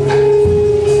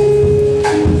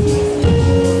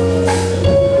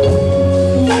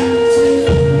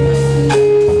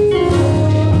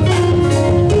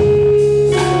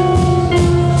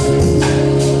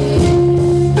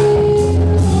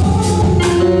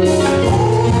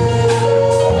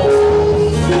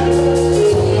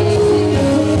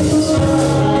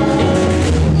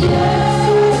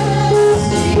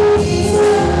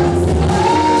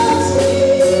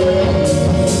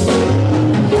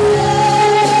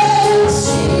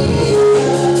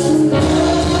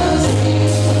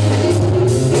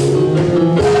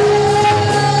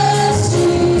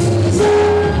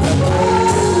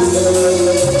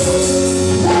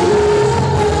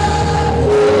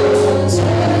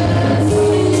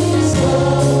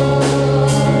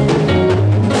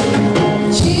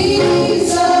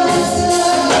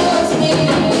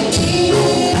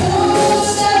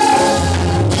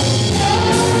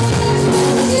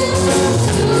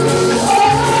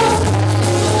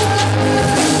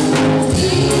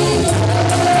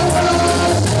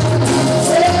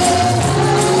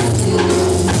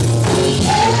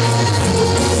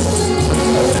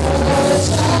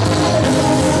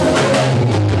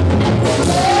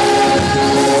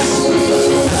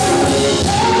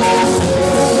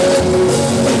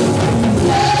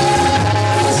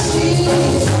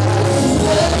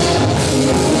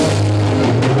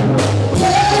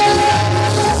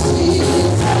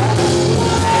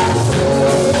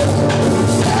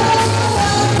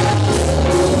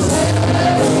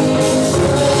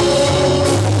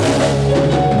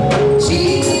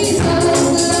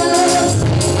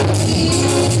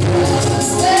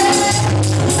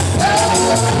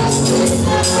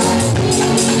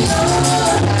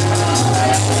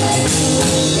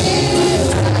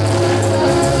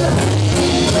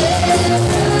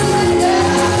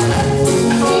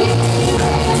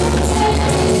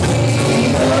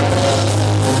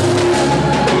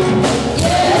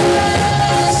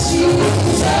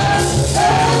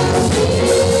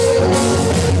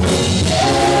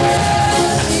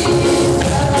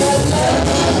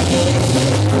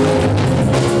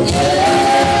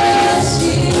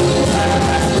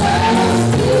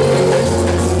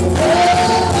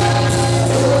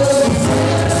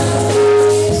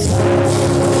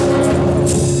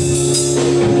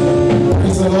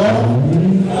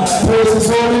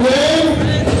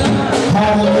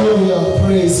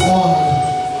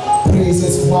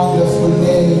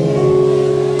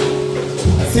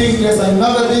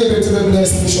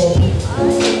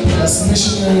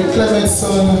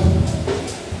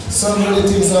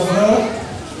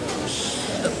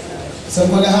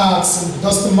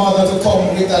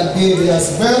 As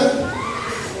well,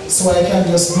 so I can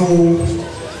just do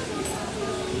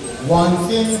one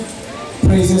thing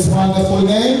Praise his wonderful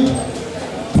name.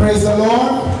 Praise the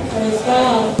Lord. Praise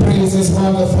God. Praise his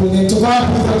wonderful name. To God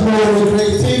be the glory,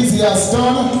 great things he has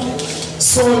done.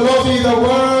 So loving the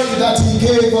world that he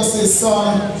gave us his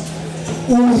son,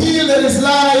 who healed his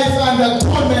life and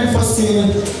atonement for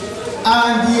sin,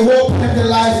 and he opened the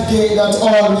life gate that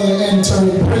all may enter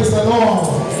in. Praise the Lord.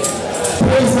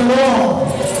 Praise the Lord.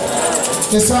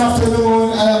 This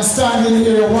afternoon I am standing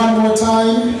here one more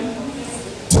time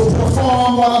to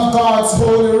perform one of God's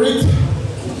holy rite.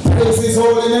 Praise his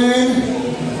holy name.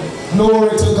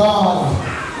 Glory to God.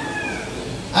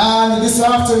 And this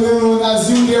afternoon, as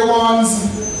you dear ones,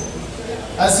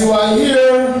 as you are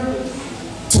here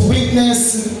to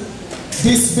witness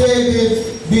this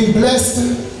baby being blessed,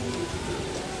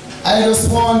 I just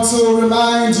want to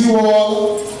remind you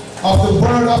all of the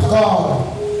word of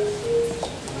God.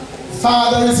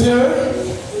 Father is here.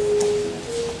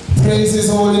 Praise his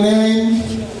holy name.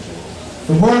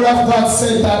 The word of God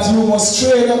said that you must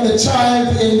train up the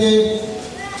child in the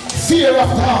fear of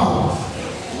God.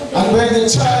 And when the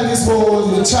child is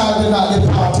old, the child will not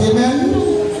depart. Amen?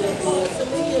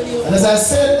 And as I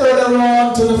said earlier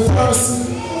on to the first,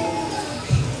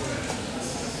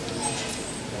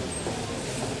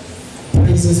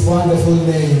 praise his wonderful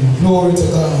name. Glory to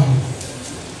God.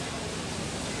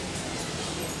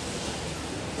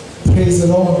 Praise the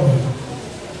Lord.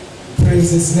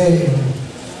 Praise his name.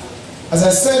 As I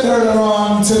said earlier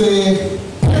on to the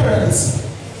parents,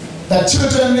 that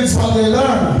children live what they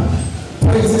learn.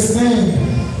 Praise his name.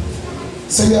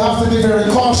 So you have to be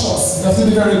very cautious. You have to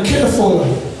be very careful.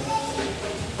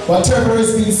 Whatever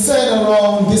is being said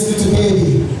around this little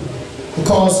baby,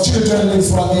 because children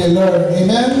live what they learn.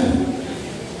 Amen?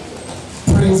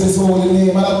 Praise his holy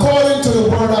name. And according to the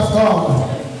word of God,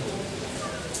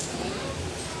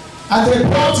 and they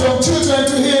brought young children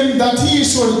to him that he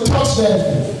should touch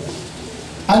them.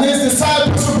 And his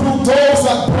disciples rebuked those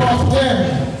that brought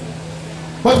them.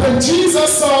 But when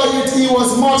Jesus saw it, he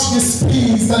was much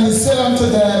displeased, and he said unto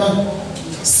them,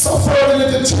 Suffer the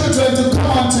little children to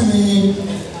come unto me,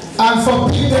 and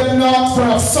forbid them not, for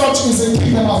of such is the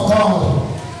kingdom of God.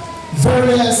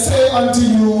 Verily I say unto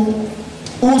you,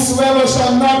 whosoever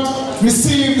shall not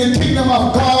receive the kingdom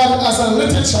of God as a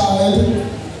little child,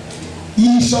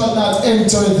 he shall not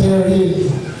enter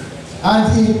therein.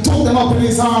 And he took them up in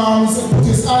his arms, put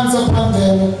his hands upon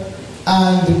them,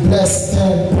 and blessed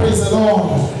them. Praise the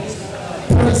Lord.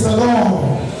 Praise the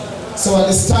Lord. So at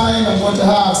this time, I'm going to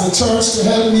ask the church to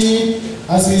help me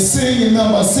as we sing in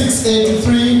number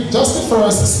 683, just the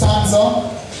first stanza,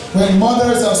 when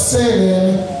mothers are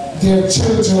saving their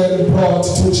children brought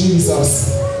to Jesus.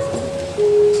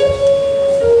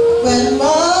 When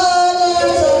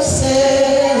mothers are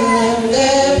saving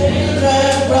their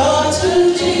children brought to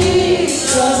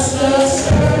Jesus, the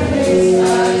service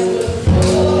eyes will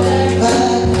pull them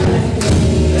back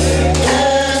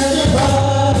and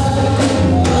depart.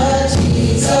 But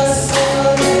Jesus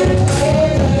saw them with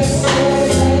their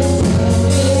sins from his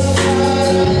heart,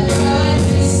 and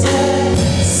rightly said,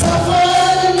 Suffer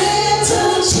the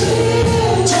little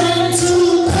children to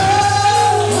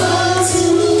come unto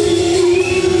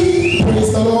me.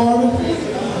 Praise the Lord.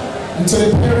 And to the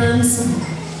parents,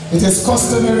 it is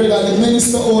customary that the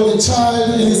minister hold the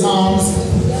child in his arms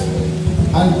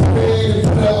and pray the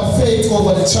prayer of faith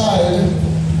over the child.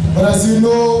 But as you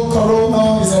know,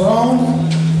 Corona is around.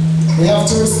 We have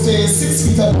to stay 6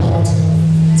 feet apart.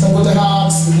 So I'm going to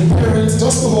ask the parents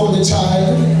just to hold the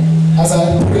child as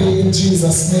I pray in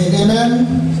Jesus' name. Amen.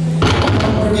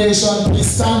 Congregation,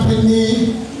 please stand with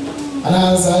me. And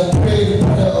as I pray the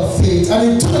prayer of faith,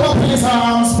 and he took them up in his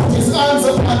arms, put his hands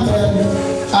upon them,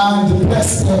 and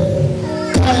blessed them.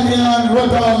 Kenyon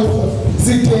Rodolph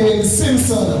Zidane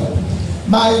Simpson,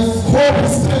 my hope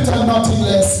is built on nothing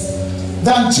less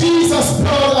than Jesus'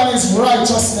 blood and his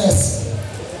righteousness.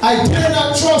 I dare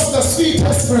not trust the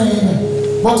sweetest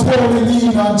frame, but wholly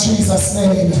lean on Jesus'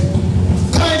 name.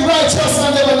 Kind, righteous,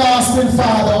 and everlasting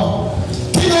Father,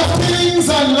 King of kings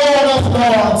and Lord of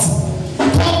lords,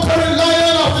 conquering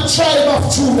Lion of the tribe of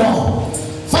Judah.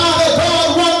 Father God,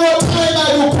 one more time I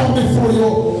do come before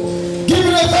you. Give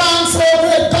me the thanks, oh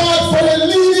great God, for the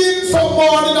leading from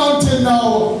morning until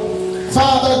now.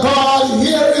 Father God,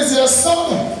 here is your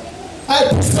son. I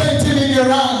present him in your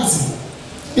hands.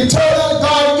 Eternal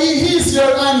God, he is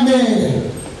your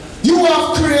handmaid. You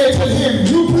have created him.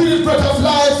 You breathed breath of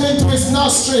life into his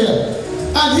nostril,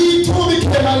 and he too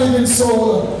became a living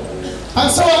soul.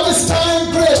 And so at this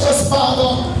time, gracious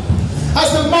Father,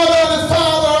 as the mother and the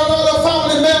father and other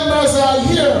family members are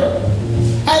here,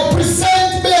 I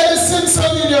present baby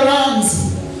Simpson in your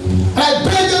hands. And I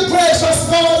beg you, gracious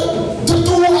God, to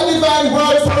do a divine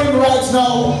word for him right right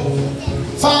now.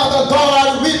 Father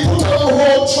God, we put our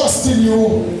whole trust in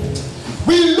you.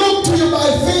 We look to you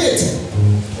by faith.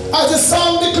 As the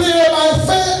song declares, my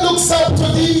faith looks up to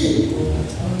thee.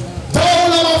 Thou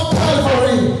Lamb of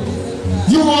Calvary,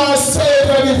 you are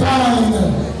Savior divine.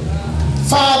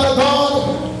 Father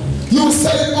God, you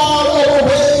said in all our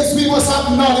ways we must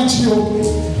acknowledge you.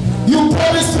 You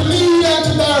promised to lead and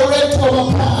to direct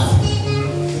our path.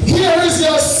 Here is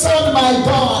your Son, my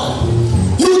God.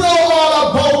 You know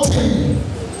all about him.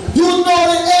 You know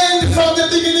the end from the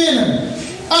beginning,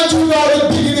 and you know the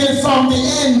beginning from the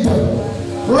end.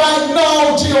 Right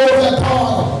now, Jehovah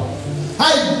God,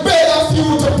 I beg of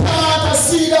you to plant a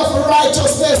seed of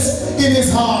righteousness in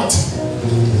his heart.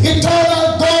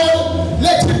 Eternal God,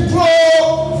 let him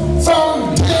grow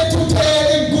from day to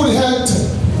day in good health.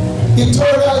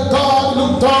 Eternal God,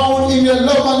 look down in your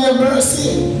love and your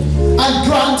mercy and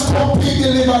grant complete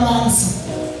deliverance.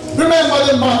 Remember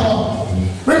the mother,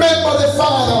 remember the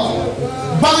father,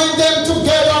 bind them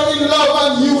together in love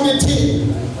and unity.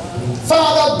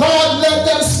 Father God, let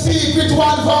them speak with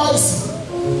one voice,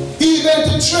 even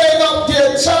to train up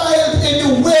their child in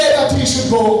the way that he should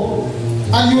go.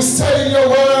 And you said in your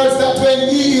words that when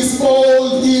he is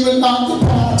old, he will not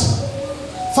depart.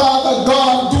 Father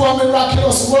God, do a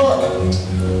miraculous work.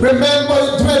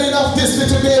 Remember the dwelling of this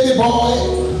little baby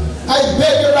boy. I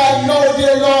beg you right now,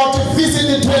 dear Lord, to visit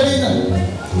the dwelling.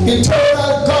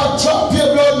 Eternal God, drop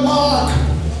your blood mark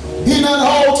in and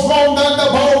out, round and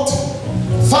about.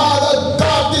 Father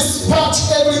God, dispatch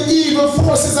every evil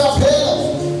forces of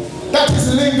hell that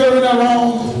is lingering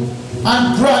around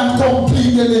and grant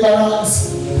complete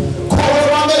deliverance. Call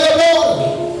on the Lord,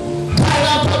 guide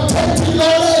and protect him,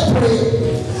 Lord, I pray.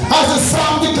 As the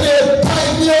psalm declared,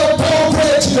 guide me out, don't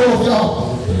pray, Jehovah.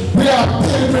 We are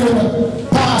pilgrim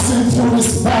passing through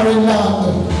this barren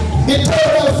land.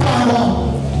 Eternal Father,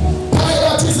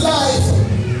 pilot his life.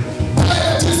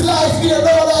 Pilot his life, dear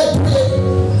Lord, I pray.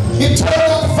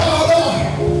 Eternal Father,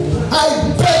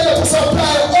 I beg you to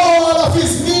supply all of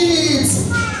his needs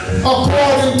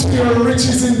according to your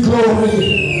riches in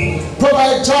glory.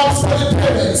 Provide jobs for the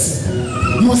parents.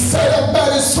 You said that by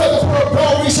the sweat of our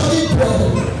brow we shall eat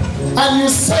bread. And you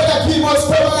said that we must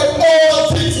provide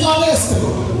all things honest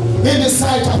in the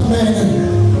sight of men.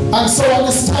 And so at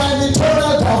this time,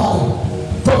 eternal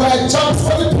God, provide jobs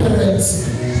for the parents.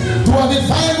 Do a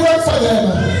divine work for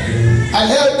them. And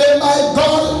help them, my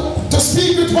God, to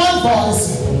speak with one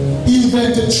voice,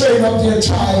 even to train up their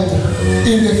child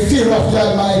in the fear of the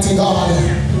Almighty God.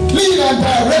 Lead and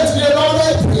direct me, Lord,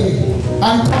 I pray,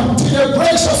 and continue,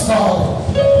 gracious God,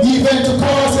 even to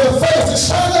cause your face to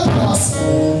shine upon us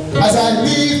as I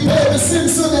leave baby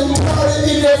Simpson and Tori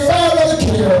in your fatherly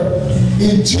care.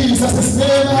 In Jesus'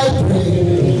 name I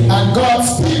pray, and God's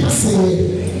people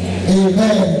say,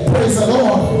 amen. Praise the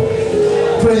Lord.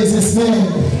 Praise his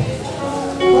name.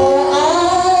 For I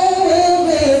will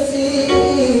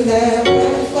receive them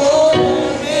for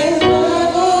them in my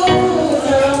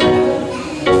bosom.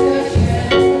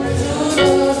 To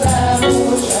the Lamb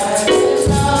who shines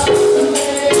not the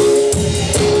way.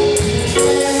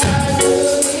 When I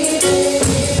will be the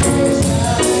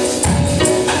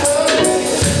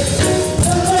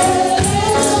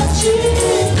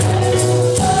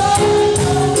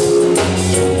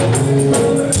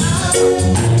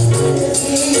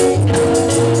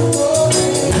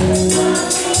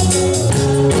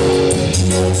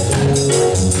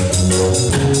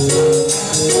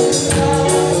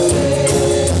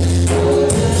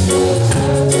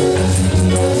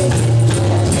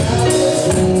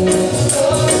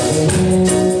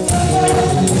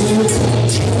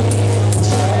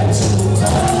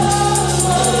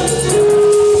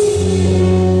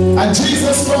And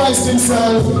Jesus Christ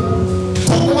himself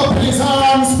took them up in his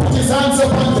arms, put his hands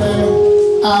upon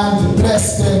them, and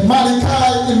blessed them.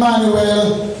 Malachi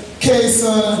Emmanuel,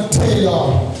 Kason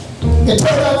Taylor.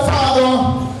 Eternal Father,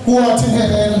 who art in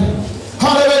heaven,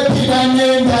 hallowed be thy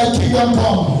name, thy kingdom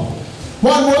come.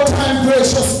 One more time,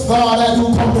 gracious God, I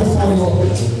do come before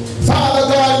you.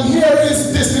 Father God, here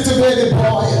is this little baby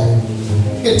boy.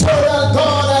 Eternal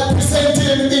God, I present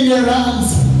him in your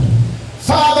hands.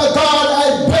 Father God,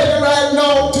 I beg you right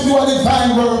now to do a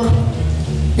divine work.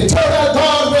 Eternal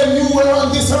God, when you were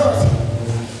on this earth,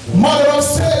 Mother of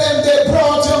Salem, they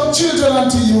brought young children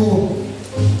unto you.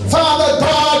 Father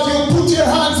God, you put your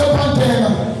hands upon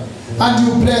them and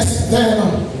you bless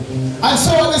them. And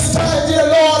so at this time, dear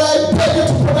Lord, I beg you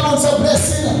to pronounce a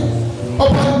blessing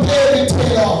upon David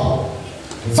Taylor.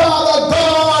 Father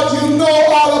God, you know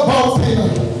all about him.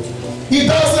 He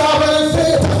doesn't have any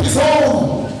faith of his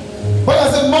own. But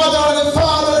as the mother and the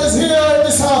father is here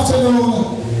this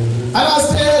afternoon, and as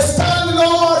they stand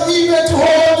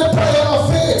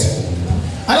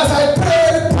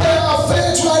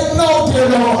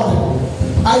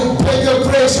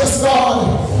gracious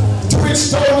God, to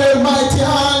reach down your mighty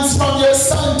hands from your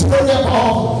sanctuary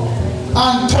above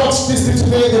and touch this little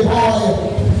baby boy.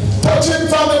 Touch him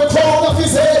from the crown of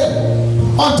his head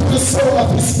unto the sole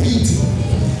of his feet.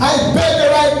 I beg you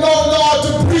right now, Lord,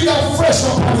 to breathe afresh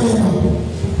upon him.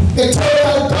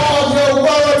 Eternal God, your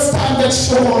word standeth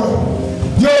sure.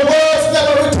 Your words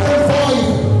never return void.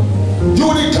 You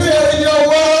declare in your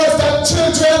words that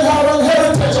children are an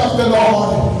heritage of the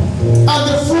Lord, and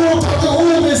the fruit of the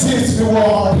womb is his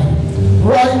reward.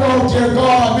 Right now, dear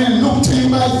God, we look to you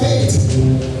by faith.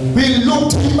 We look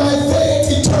to you by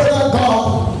faith, eternal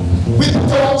God. We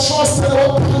put our trust and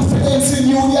our confidence in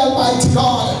you, the Almighty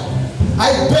God.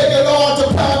 I beg you, Lord,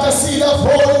 to plant a seed of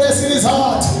holiness in his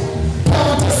heart.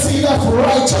 Plant a seed of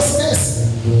righteousness.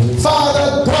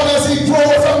 Father God, as he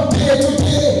grows from day to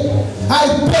day, I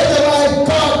beg you, my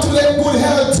God, to let good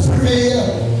health prevail.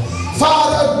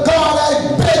 Father God,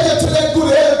 I beg you to let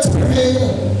good health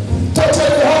prevail. Touch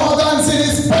every organs in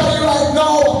his body right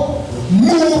now.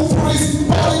 Move through his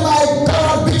body, my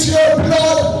God, with your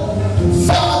blood.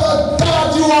 Father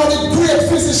God, you are the great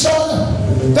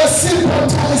physician, the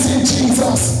sympathizing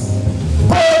Jesus.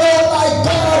 Burn out, my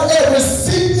God, every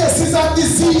sicknesses and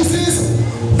diseases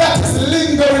that is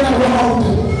lingering around.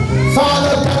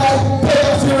 Father God, I beg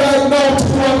of you right now to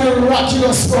do a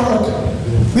miraculous work.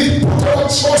 We put our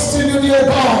trust in you, dear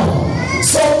God.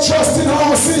 Some trust in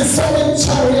horses, some in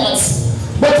chariots,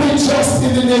 but we trust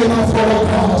in the name of our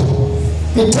God.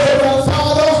 Eternal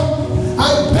Father,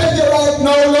 I beg you right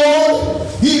now,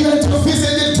 Lord, even to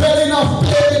visit the dwelling of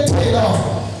baby Taylor.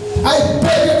 I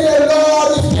beg you, dear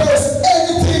Lord, if there's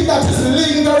anything that is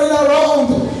lingering around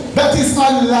that is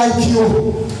unlike you,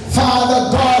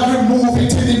 Father God, remove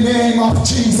it in the name of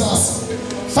Jesus.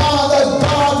 Father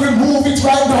God, remove it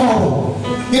right now.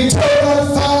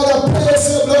 Eternal Father, place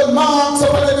your blood marks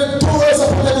upon every doors,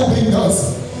 upon every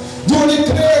windows. You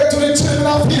declare to the children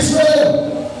of Israel,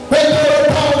 when they were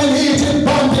bound in Egypt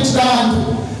bondage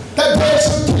land, that they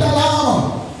should kill an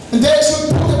lamb, and they should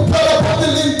put the blood upon the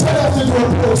lintel of the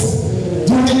doorpost.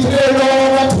 You declare,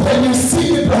 Lord, that when you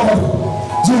see the blood,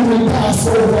 you will pass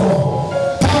over.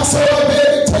 Pass over,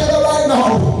 baby Taylor, right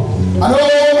now. And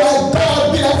oh my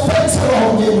God, be a fence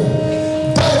around him.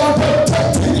 God, I'm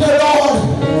protecting you, Lord.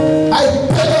 I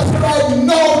beg of you right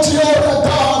now, Jehovah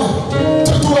God,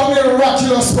 to do a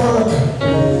miraculous work.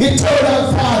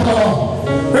 Eternal Father,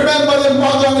 remember the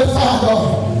mother and the father.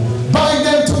 Bind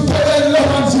them together in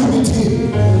love and unity.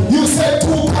 You said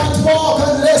two can't walk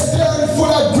unless they're in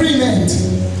full agreement.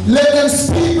 Let them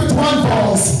speak with one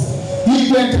voice,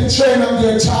 even to train up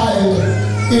their child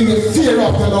in the fear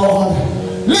of the Lord.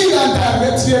 Lead and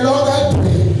direct, dear Lord, I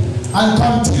pray, and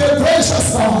continue,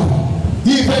 gracious God,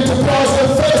 even to cause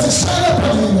your face to shine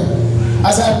upon him,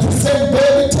 as I present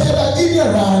baby Taylor in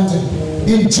your hand.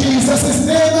 In Jesus'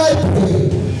 name I pray,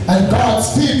 and God's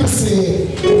people say,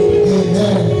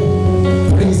 amen.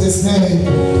 Praise his name.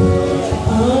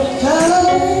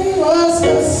 I was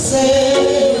the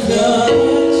Savior.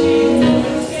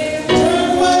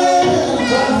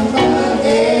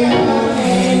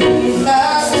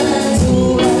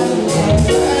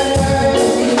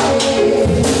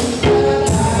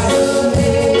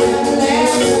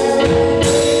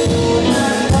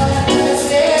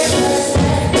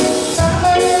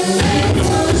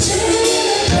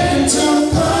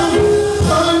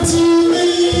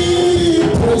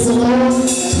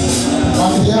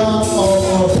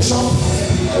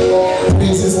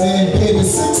 Praise his name, David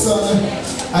Simpson,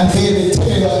 and David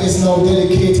Taylor is now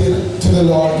dedicated to the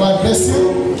Lord. God bless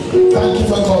you. Thank you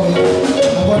for coming.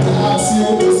 I'm going to ask you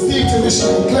to speak to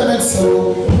Bishop Clemenson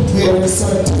where the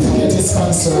certificate is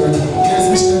concerned. Here's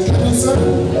Bishop Clemenson.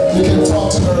 You can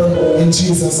talk to her in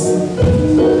Jesus' name.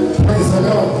 Praise the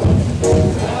Lord.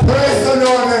 Praise the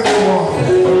Lord, everyone.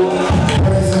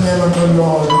 Praise the name of the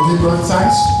Lord. We give God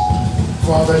thanks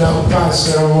for the now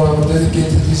pastor who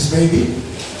dedicated this baby.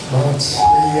 But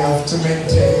we have to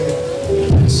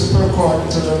maintain principle according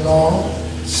to the law.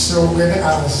 So we're going to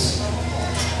ask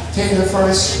Taylor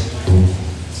first,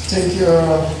 take your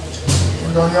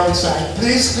on the outside.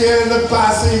 Please clear the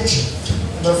passage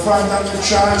in the front of the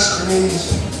church,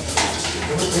 please.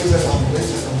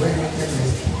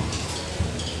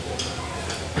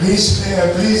 Please clear.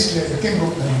 You can go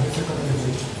now.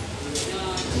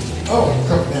 Oh,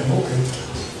 come then, okay.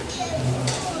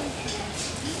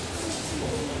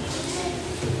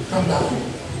 Come down.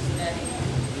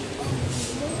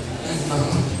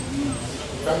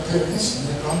 Back to this.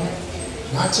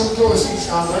 Not so close each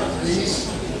other, please.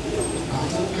 Not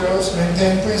too close.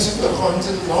 Maintain principle according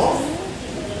to the law.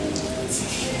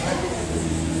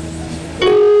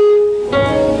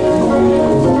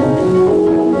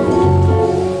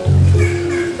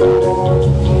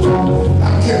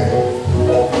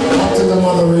 the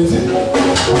moderator.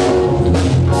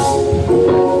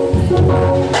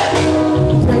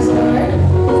 Praise the Lord.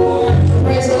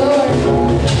 Praise the Lord.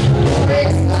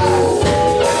 Praise God.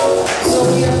 So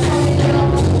we are coming now.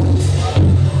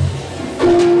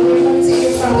 We're going to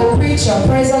hear from the preacher.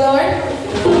 Praise the Lord.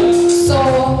 So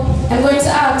I'm going to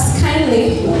ask kindly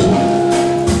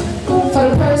for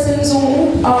the persons who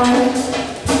are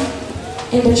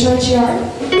in the churchyard.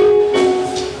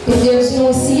 If there's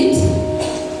no seat,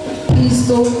 please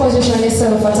don't position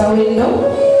yourself at a window,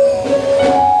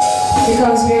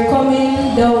 because we are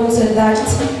coming down to that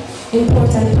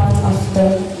important part of the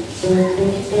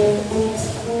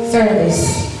service.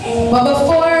 But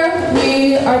before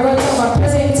we are going to have a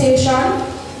presentation,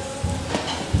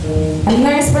 a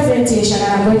nice presentation,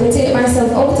 and I'm going to take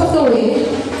myself out of the way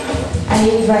and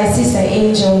invite Sister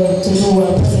Angel to do a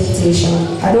presentation.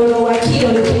 I don't know why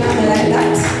Kido looking at me like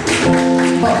that,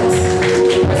 but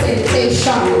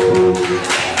presentation.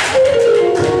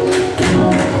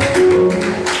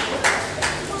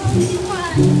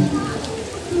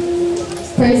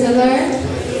 Praise the Lord.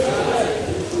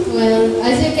 Well,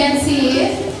 as you can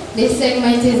see, this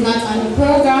segment is not on the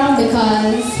program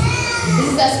because this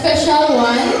is a special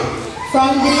one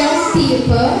from the young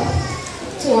people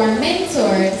to our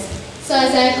mentors. So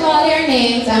as I call your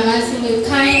names, I'm asking you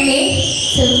kindly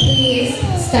to please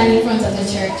stand in front of the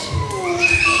church.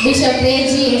 Bishop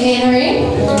A.G. Henry,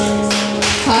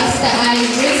 Pastor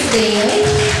Idris Dale,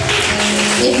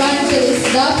 Evangelist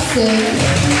Dobson,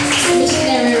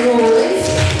 Missionary Rose,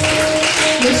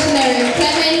 Missionary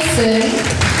Clemenson,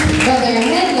 Brother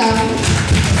Hedlam,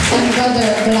 and Brother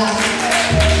Black.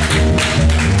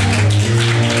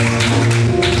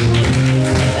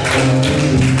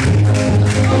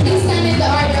 Please stand in the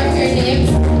order of your names.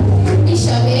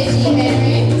 Bishop A.G.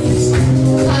 Henry,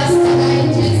 Pastor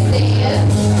Idris Dale,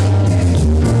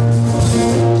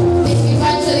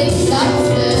 Evangelist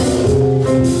Dobson,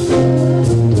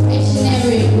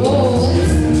 Missionary Rose,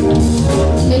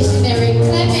 Missionary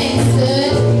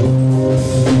Clemenson,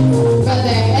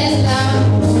 Brother Hedlam,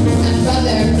 and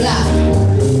Brother Black.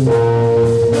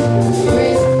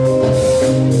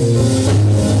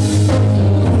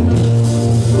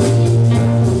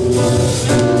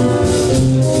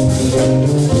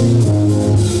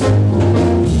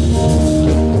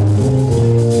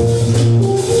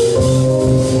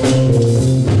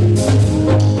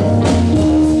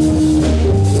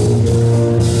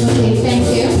 Okay, thank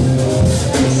you.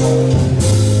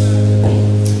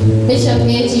 Bishop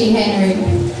A.G. Henry,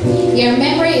 your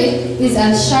memory is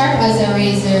as sharp as a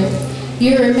razor.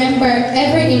 You remember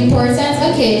every important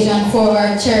occasion for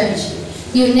our church.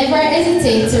 You never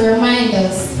hesitate to remind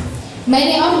us.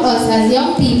 Many of us as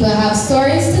young people have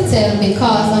stories to tell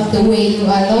because of the way you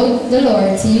allowed the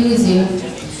Lord to use you.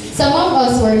 Some of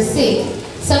us were sick.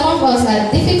 Some of us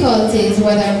had difficulties,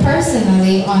 whether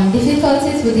personally or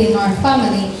difficulties within our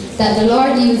family, that the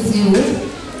Lord used you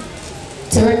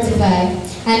to rectify.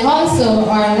 And also,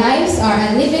 our lives are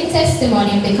a living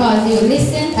testimony because you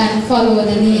listened and followed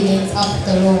the leadings of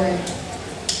the Lord.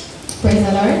 Praise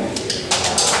the Lord.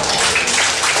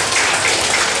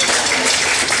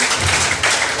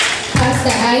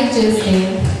 Pastor Idris,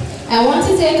 I want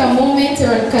to take a moment to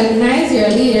recognize your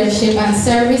leadership and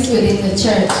service within the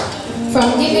church,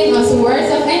 from giving us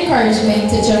words of encouragement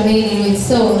to travailing with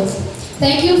souls.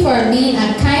 Thank you for being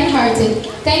a kind-hearted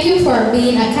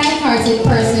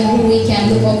person who we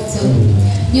can look up to.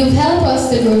 You've helped us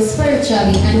to grow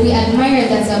spiritually, and we admire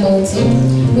that about you.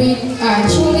 We are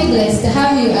truly blessed to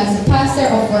have you as the pastor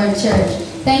of our church.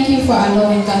 Thank you for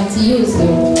allowing God to use you.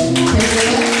 Praise the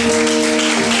Lord.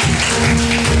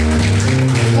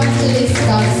 Evangelist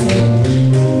Dobson,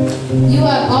 you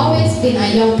have always been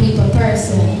a young people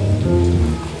person.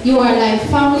 You are like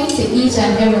family to each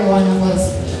and every one of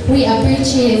us. We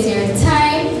appreciate your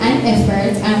time and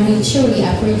effort, and we truly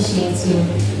appreciate you.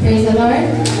 Praise the Lord.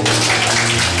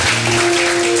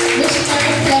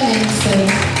 Missionary Clemenson,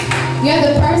 you are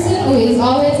the person who is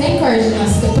always encouraging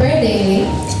us to pray daily,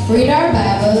 read our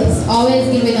Bibles, always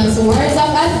giving us words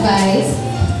of advice,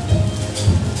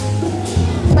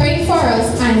 praying for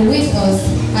us and with us,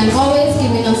 and always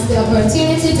giving us the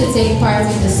opportunity to take part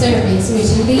in the service,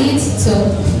 which leads to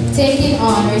taking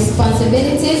on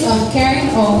responsibilities of carrying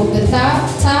out the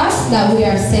tasks that we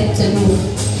are set to do.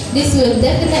 This will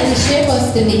definitely shape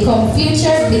us to become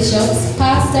future bishops,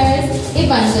 pastors,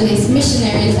 evangelists,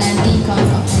 missionaries, and deacons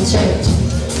of the church.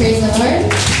 Praise the Lord.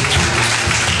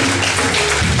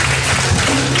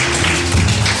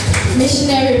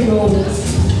 Missionary Rose,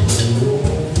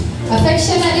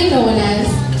 affectionately known as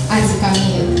Auntie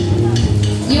Camille.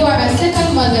 You are a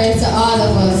second mother to all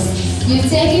of us. You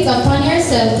take it upon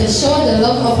yourself to show the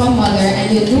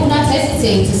and you do not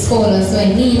hesitate to scold us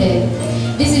when needed.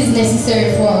 This is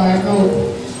necessary for our growth.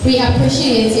 We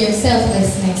appreciate your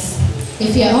selflessness.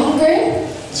 If you're hungry,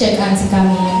 check Auntie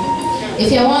Camille.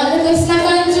 If you want a little snack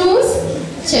and juice,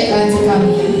 check Auntie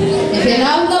Camille. If you don't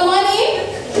have no money,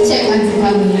 check Auntie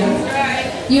Camille.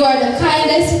 You are the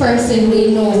kindest person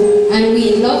we know, and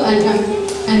we love and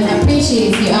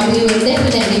appreciate you, and we will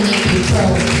definitely make you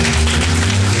proud.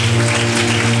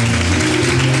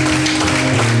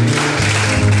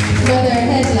 Brother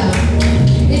Hedlam,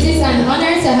 it is an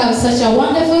honor to have such a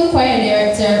wonderful choir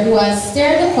director who has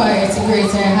stirred the choir to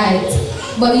greater heights.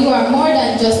 But you are more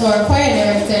than just our choir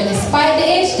director. Despite the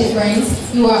age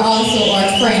difference, you are also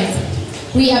our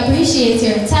friend. We appreciate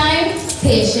your time,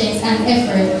 patience, and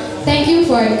effort. Thank you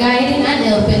for guiding and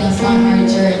helping us on our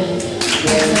journey.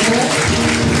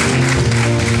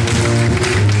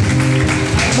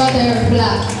 Brother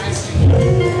Black.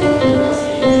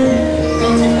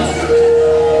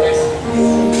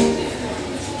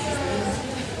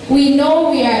 We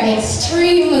know we are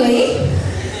extremely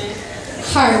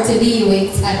hard to deal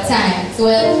with at times.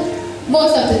 Well,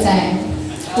 most of the time.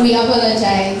 We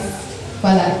apologize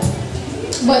for that.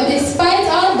 But despite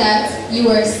all that, you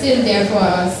are still there for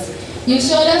us. You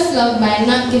showed us love by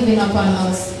not giving up on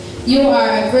us. You are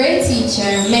a great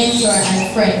teacher, mentor,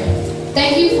 and friend.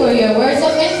 Thank you for your words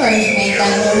of encouragement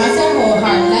that no matter how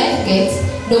hard life gets,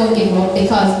 don't give up,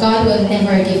 because God will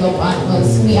never give up on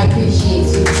us. We appreciate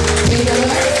you. Praise the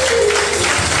Lord.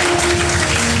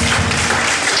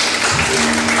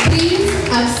 Please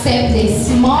accept this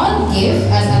small gift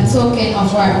as a token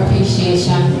of our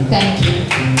appreciation. Thank you.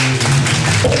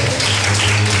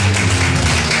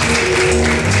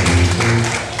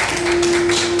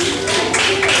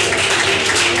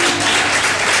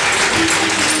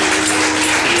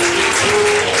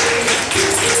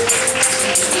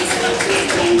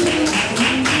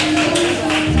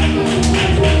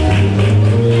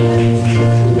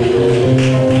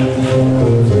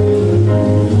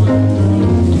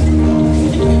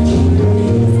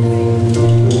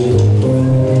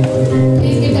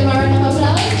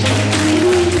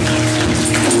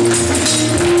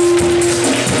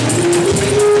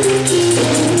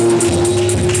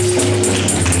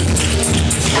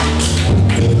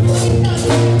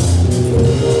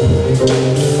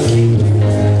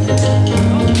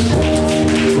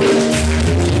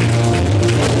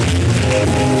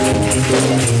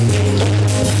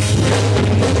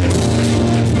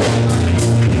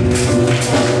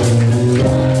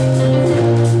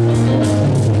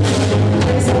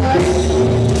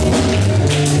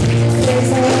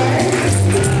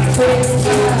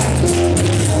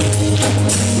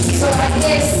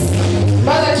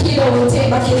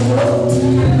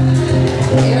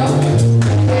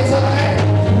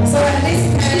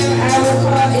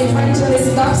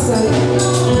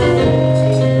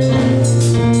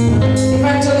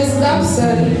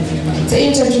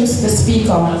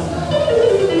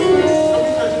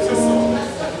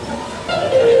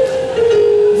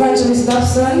 Evangelist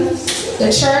Dobson,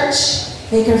 the church,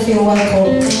 make her feel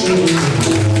welcome.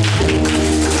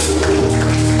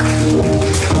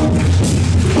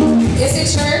 You see,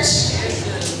 church,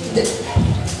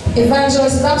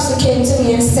 Evangelist Dobson came to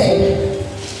me and said,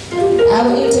 I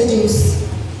will introduce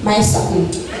my son.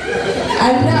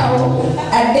 And now,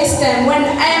 at this time, when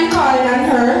I am calling on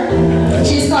her,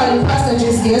 she's calling Pastor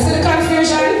Driscoll. You see the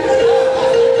confusion?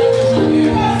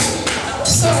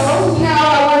 So now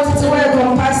I wanted to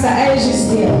welcome Pastor Driscoll.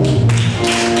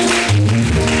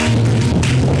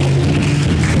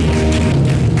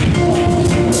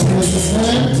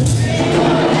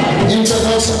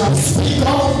 Introduction of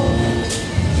speaker.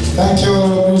 Thank you,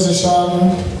 musician.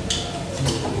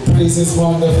 Praise his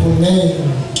wonderful name.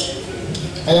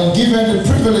 I am given the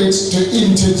privilege to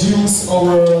introduce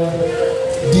our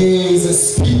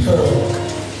day's speaker.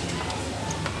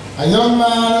 A young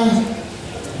man,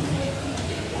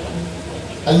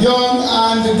 a young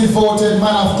and devoted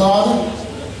man of God.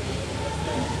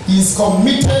 He is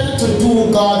committed to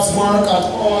do God's work at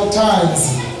all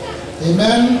times.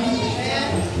 Amen.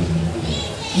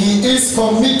 He is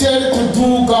committed to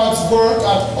do God's work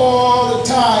at all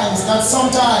times, not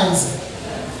sometimes,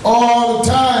 all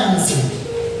times.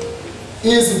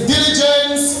 His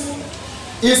diligence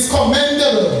is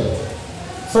commendable,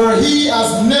 for he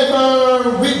has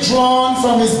never withdrawn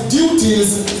from his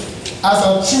duties as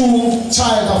a true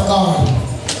child of God.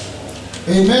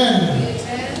 Amen.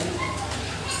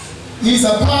 He is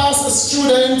a past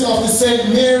student of the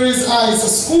St. Mary's High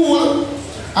School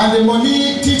and the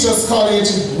Monique Teachers College,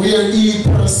 where he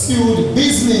pursued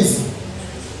business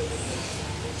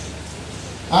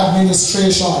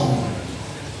administration.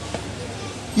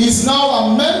 He is now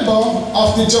a member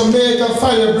of the Jamaica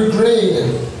Fire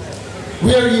Brigade,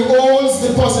 where he holds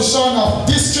the position of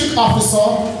District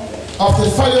Officer of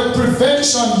the Fire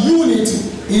Prevention Unit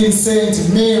in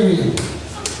St. Mary.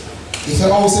 If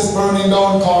your house is burning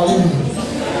down, call him.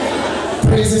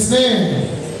 Praise his name.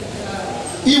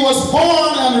 He was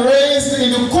born and raised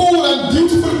in the cool and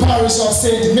beautiful parish of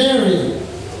St. Mary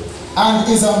and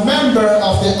is a member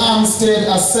of the Hampstead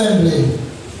Assembly.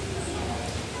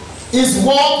 His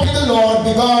walk with the Lord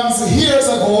began years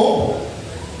ago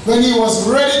when he was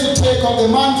ready to take up the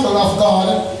mantle of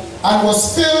God and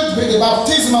was filled with the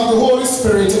baptism of the Holy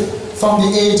Spirit from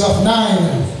the age of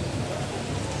 9.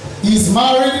 He is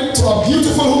married to a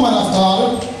beautiful woman of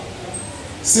God,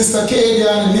 Sister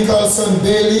Kadian Nicholson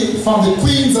Bailey from the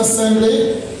Queen's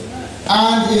Assembly,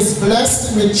 and is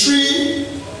blessed with 3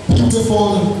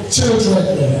 beautiful children.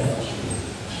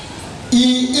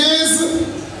 He is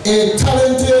a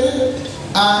talented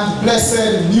and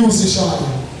blessed musician.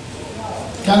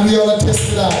 Can we all attest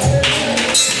to that?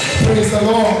 Praise the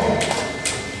Lord.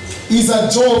 He's a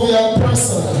jovial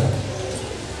person.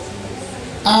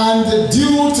 And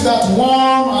due to that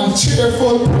warm and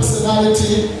cheerful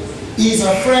personality, he's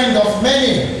a friend of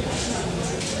many.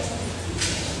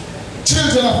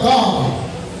 Children of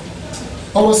God,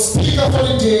 our speaker for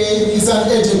the day is an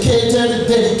educated,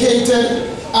 dedicated,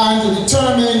 and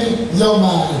determined young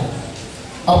man,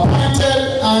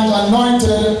 appointed and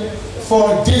anointed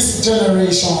for this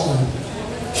generation.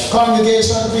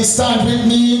 Congregation, please stand with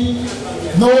me.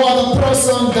 No other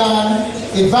person than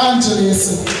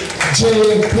Evangelist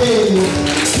J. Bailey.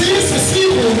 Please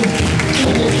receive him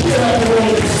in the care of the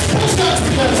Lord. Put that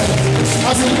together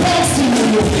as he comes to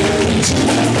you in Jesus'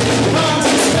 name.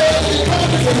 Evangelist Bailey,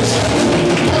 congregation,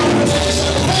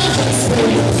 Evangelist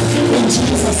Bailey, in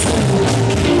Jesus' name.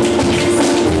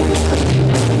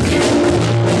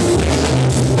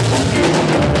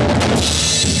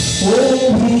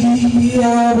 When we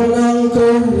have an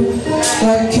anchor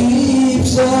that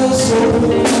keeps us safe,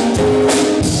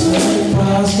 and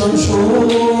past control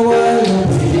while the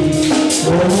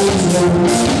wind goes low.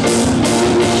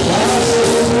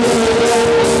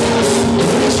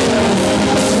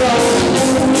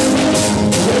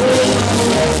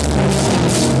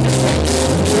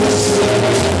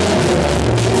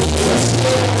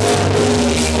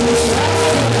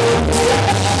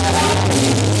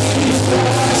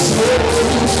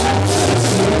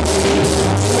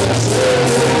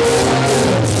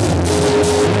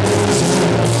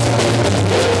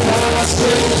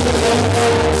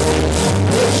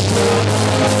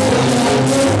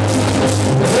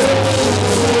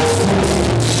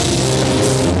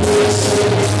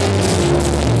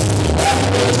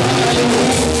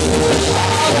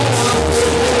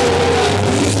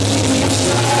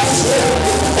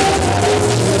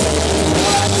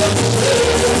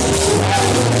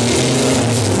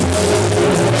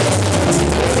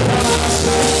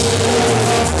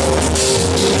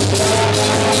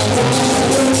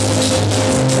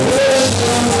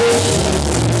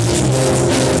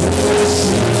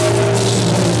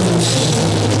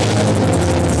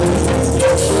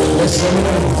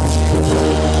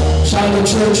 Shall the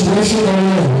church worship the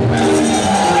Lord?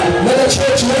 Let the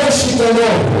church worship the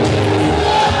Lord.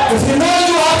 If you know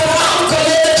you have an anchor,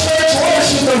 let the church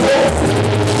worship the Lord.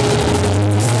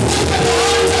 Lift your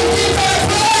hands and give God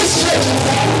praise, church.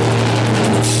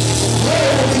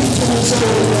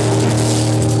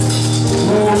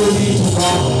 Glory be to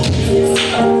God.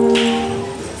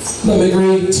 Let me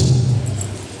greet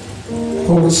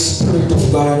Holy Spirit of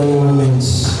God in our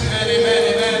midst.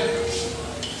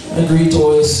 I greet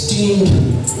our esteemed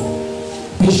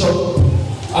Bishop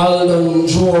Alden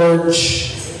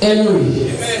George Henry.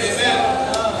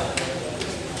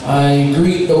 I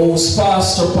greet the host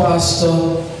pastor,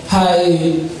 Pastor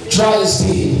Hyde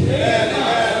Drysdale,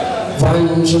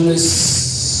 Evangelist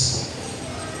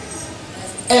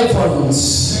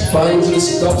Evans,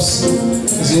 Evangelist Dobson,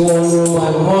 is the one who my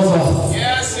mother,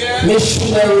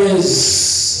 missionaries,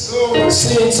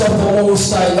 saints of the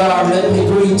Most High God, let me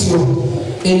greet you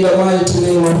in the mighty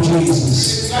name of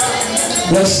Jesus.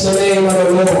 Bless the name of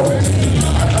the Lord.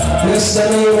 Bless the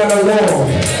name of the Lord.